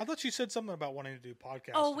podcast there. I thought she said something about wanting to do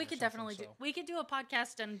podcasts. Oh, we could definitely do. We could do a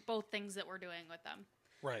podcast and both things that we're doing with them.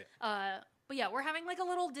 Right. But yeah, we're having like a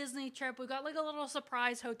little Disney trip. We got like a little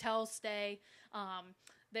surprise hotel stay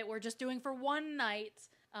that we're just doing for one night.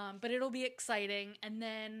 But it'll be exciting. And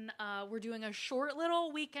then we're doing a short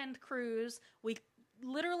little weekend cruise. We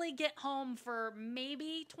literally get home for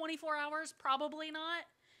maybe 24 hours, probably not.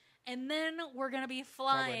 And then we're going to be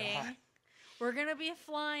flying. We're going to be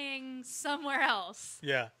flying somewhere else.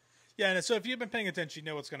 Yeah. Yeah, and so if you've been paying attention, you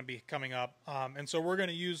know what's going to be coming up. And so we're going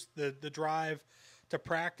to use the drive to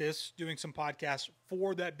practice doing some podcasts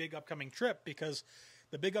for that big upcoming trip, because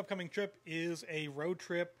the big upcoming trip is a road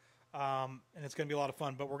trip, and it's going to be a lot of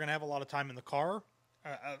fun. But we're going to have a lot of time in the car,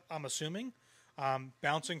 I'm assuming,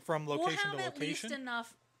 bouncing from location to location. We'll have at least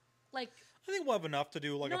enough, like... I think we'll have enough to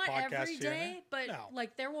do like a podcast not every day, here. but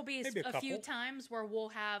like there will be a few couple. times where we'll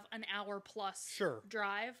have an hour plus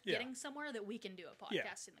drive getting somewhere that we can do a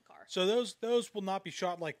podcast in the car. So those will not be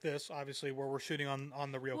shot like this, obviously, where we're shooting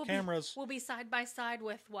on the real cameras. We'll be side by side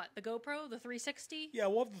with what? The GoPro, the 360? Yeah,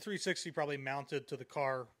 we'll have the 360 probably mounted to the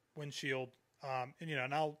car windshield,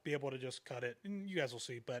 and I'll be able to just cut it, and you guys will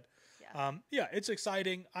see. But it's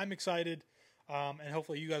exciting. I'm excited. And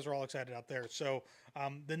hopefully you guys are all excited out there. So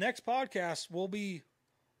the next podcast will be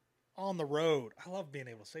on the road. I love being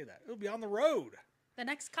able to say that. It'll be on the road. The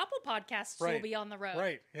next couple podcasts will be on the road.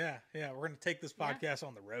 Right. Yeah. Yeah. We're going to take this podcast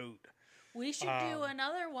on the road. We should do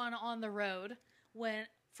another one on the road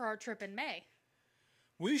for our trip in May.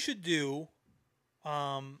 We should do,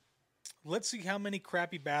 let's see how many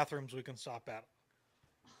crappy bathrooms we can stop at.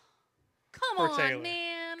 Come on, Taylor.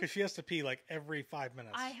 Man. Because she has to pee like every 5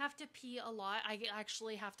 minutes. I have to pee a lot. I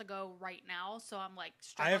actually have to go right now, so I'm like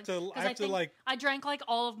struggling. I drank like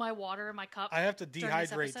all of my water in my cup. I have to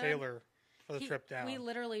dehydrate Taylor for the trip down. We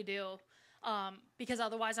literally do. Because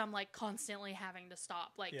otherwise I'm like constantly having to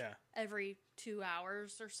stop every 2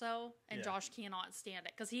 hours or so. And Josh cannot stand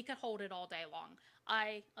it because he could hold it all day long.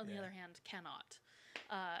 I, on the other hand, cannot.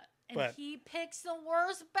 And he picks the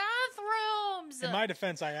worst bathrooms. In my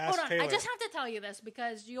defense, I asked Taylor. I just have to tell you this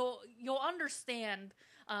because you'll understand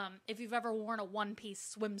if you've ever worn a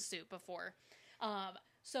one-piece swimsuit before.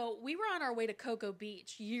 So we were on our way to Cocoa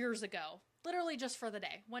Beach years ago, literally just for the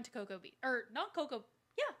day. Went to Cocoa Beach. Or not Cocoa.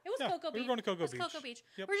 Yeah, it was Cocoa Beach. We were going to Cocoa Beach. Cocoa Beach.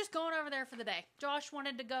 Yep. We're just going over there for the day. Josh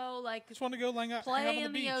wanted to go play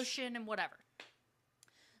in the ocean and whatever.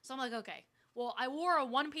 So I'm like, okay. Well, I wore a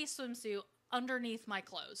one-piece swimsuit underneath my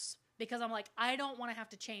clothes because I'm like, I don't want to have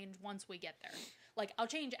to change once we get there. Like, I'll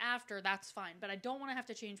change after, that's fine, but I don't want to have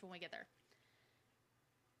to change when we get there.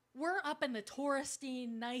 we're up in the touristy,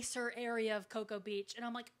 nicer area of Cocoa Beach, and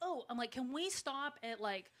I'm like, can we stop at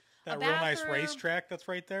like that a real nice bathroom? racetrack that's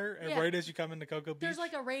right there, and right as you come into Cocoa Beach. There's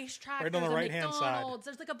like a racetrack. Right on the right-hand side. McDonald's.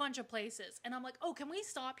 There's like a bunch of places, and I'm like, can we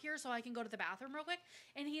stop here so I can go to the bathroom real quick?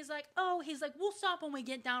 And he's like, we'll stop when we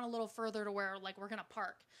get down a little further to where like we're gonna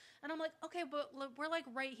park. And I'm like, okay, but we're like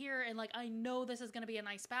right here, and like I know this is gonna be a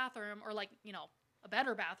nice bathroom, or like a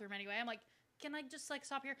better bathroom anyway. I'm like, can I just like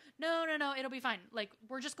stop here? No, it'll be fine. Like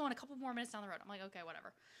we're just going a couple more minutes down the road. I'm like, okay,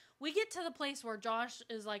 whatever. We get to the place where Josh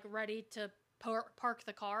is like ready to park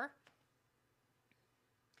the car.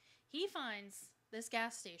 He finds this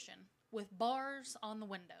gas station with bars on the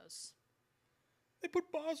windows. They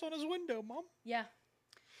put bars on his window, Mom. Yeah.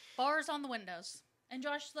 Bars on the windows. And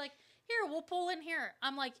Josh is like, here, we'll pull in here.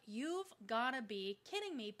 I'm like, you've got to be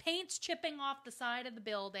kidding me. Paint's chipping off the side of the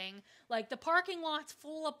building. Like, the parking lot's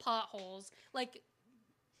full of potholes. Like,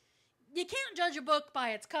 you can't judge a book by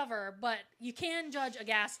its cover, but you can judge a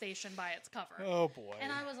gas station by its cover. Oh, boy.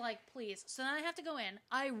 And I was like, please. So then I have to go in.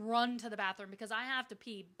 I run to the bathroom because I have to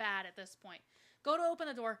pee bad at this point. Go to open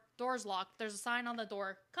the door. Door's locked. There's a sign on the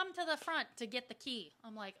door. Come to the front to get the key.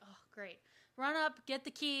 I'm like, oh, great. Run up, get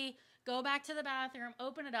the key, go back to the bathroom,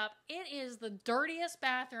 open it up. It is the dirtiest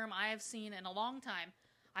bathroom I have seen in a long time.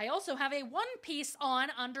 I also have a one piece on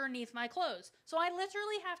underneath my clothes. So I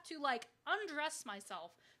literally have to like undress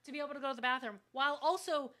myself to be able to go to the bathroom while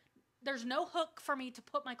also there's no hook for me to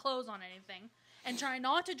put my clothes on anything and try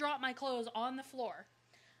not to drop my clothes on the floor.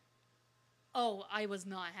 Oh, I was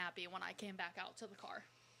not happy when I came back out to the car.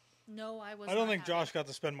 No, I was not. I don't think happy. Josh got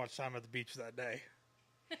to spend much time at the beach that day.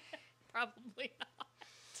 Probably not.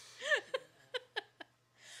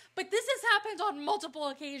 But this has happened on multiple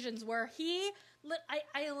occasions where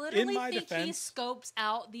I literally think he scopes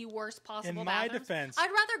out the worst possible bathrooms. In my defense,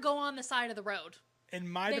 I'd rather go on the side of the road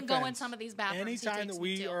than go in some of these bathrooms. Anytime that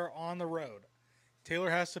we are on the road, Taylor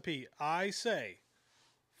has to pee. I say,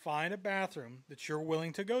 find a bathroom that you're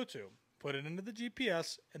willing to go to, put it into the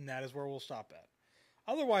GPS, and that is where we'll stop at.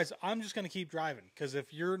 Otherwise, I'm just going to keep driving because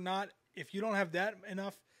if you don't have that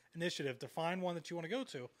enough initiative to find one that you want to go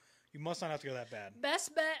to, you must not have to go that bad.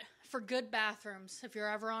 Best bet for good bathrooms, if you're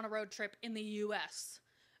ever on a road trip in the U.S.,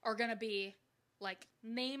 are going to be like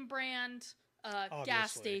name brand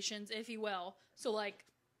gas stations, if you will. So like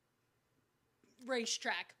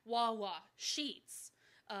Racetrack, Wawa, Sheetz.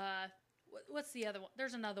 What's the other one?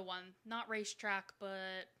 There's another one. Not Racetrack,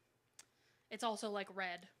 but it's also like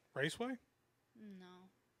red. Raceway? No.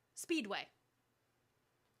 Speedway.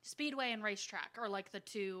 Speedway and Racetrack are like the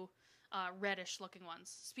two reddish looking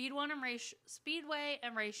ones. Speedway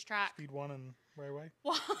and Racetrack. Speed One and Railway.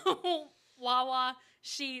 Wawa,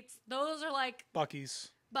 Sheetz. Those are like Buc-ee's.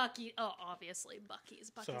 Oh, obviously Buc-ee's.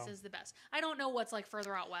 Buc-ee's is the best. I don't know what's like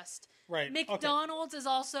further out west. Right. McDonald's is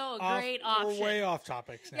also a great option. We're way off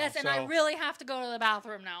topics now. Yes, and I really have to go to the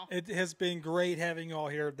bathroom now. It has been great having you all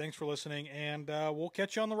here. Thanks for listening, and we'll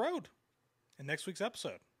catch you on the road in next week's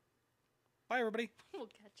episode. Bye, everybody. We'll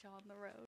catch you on the road.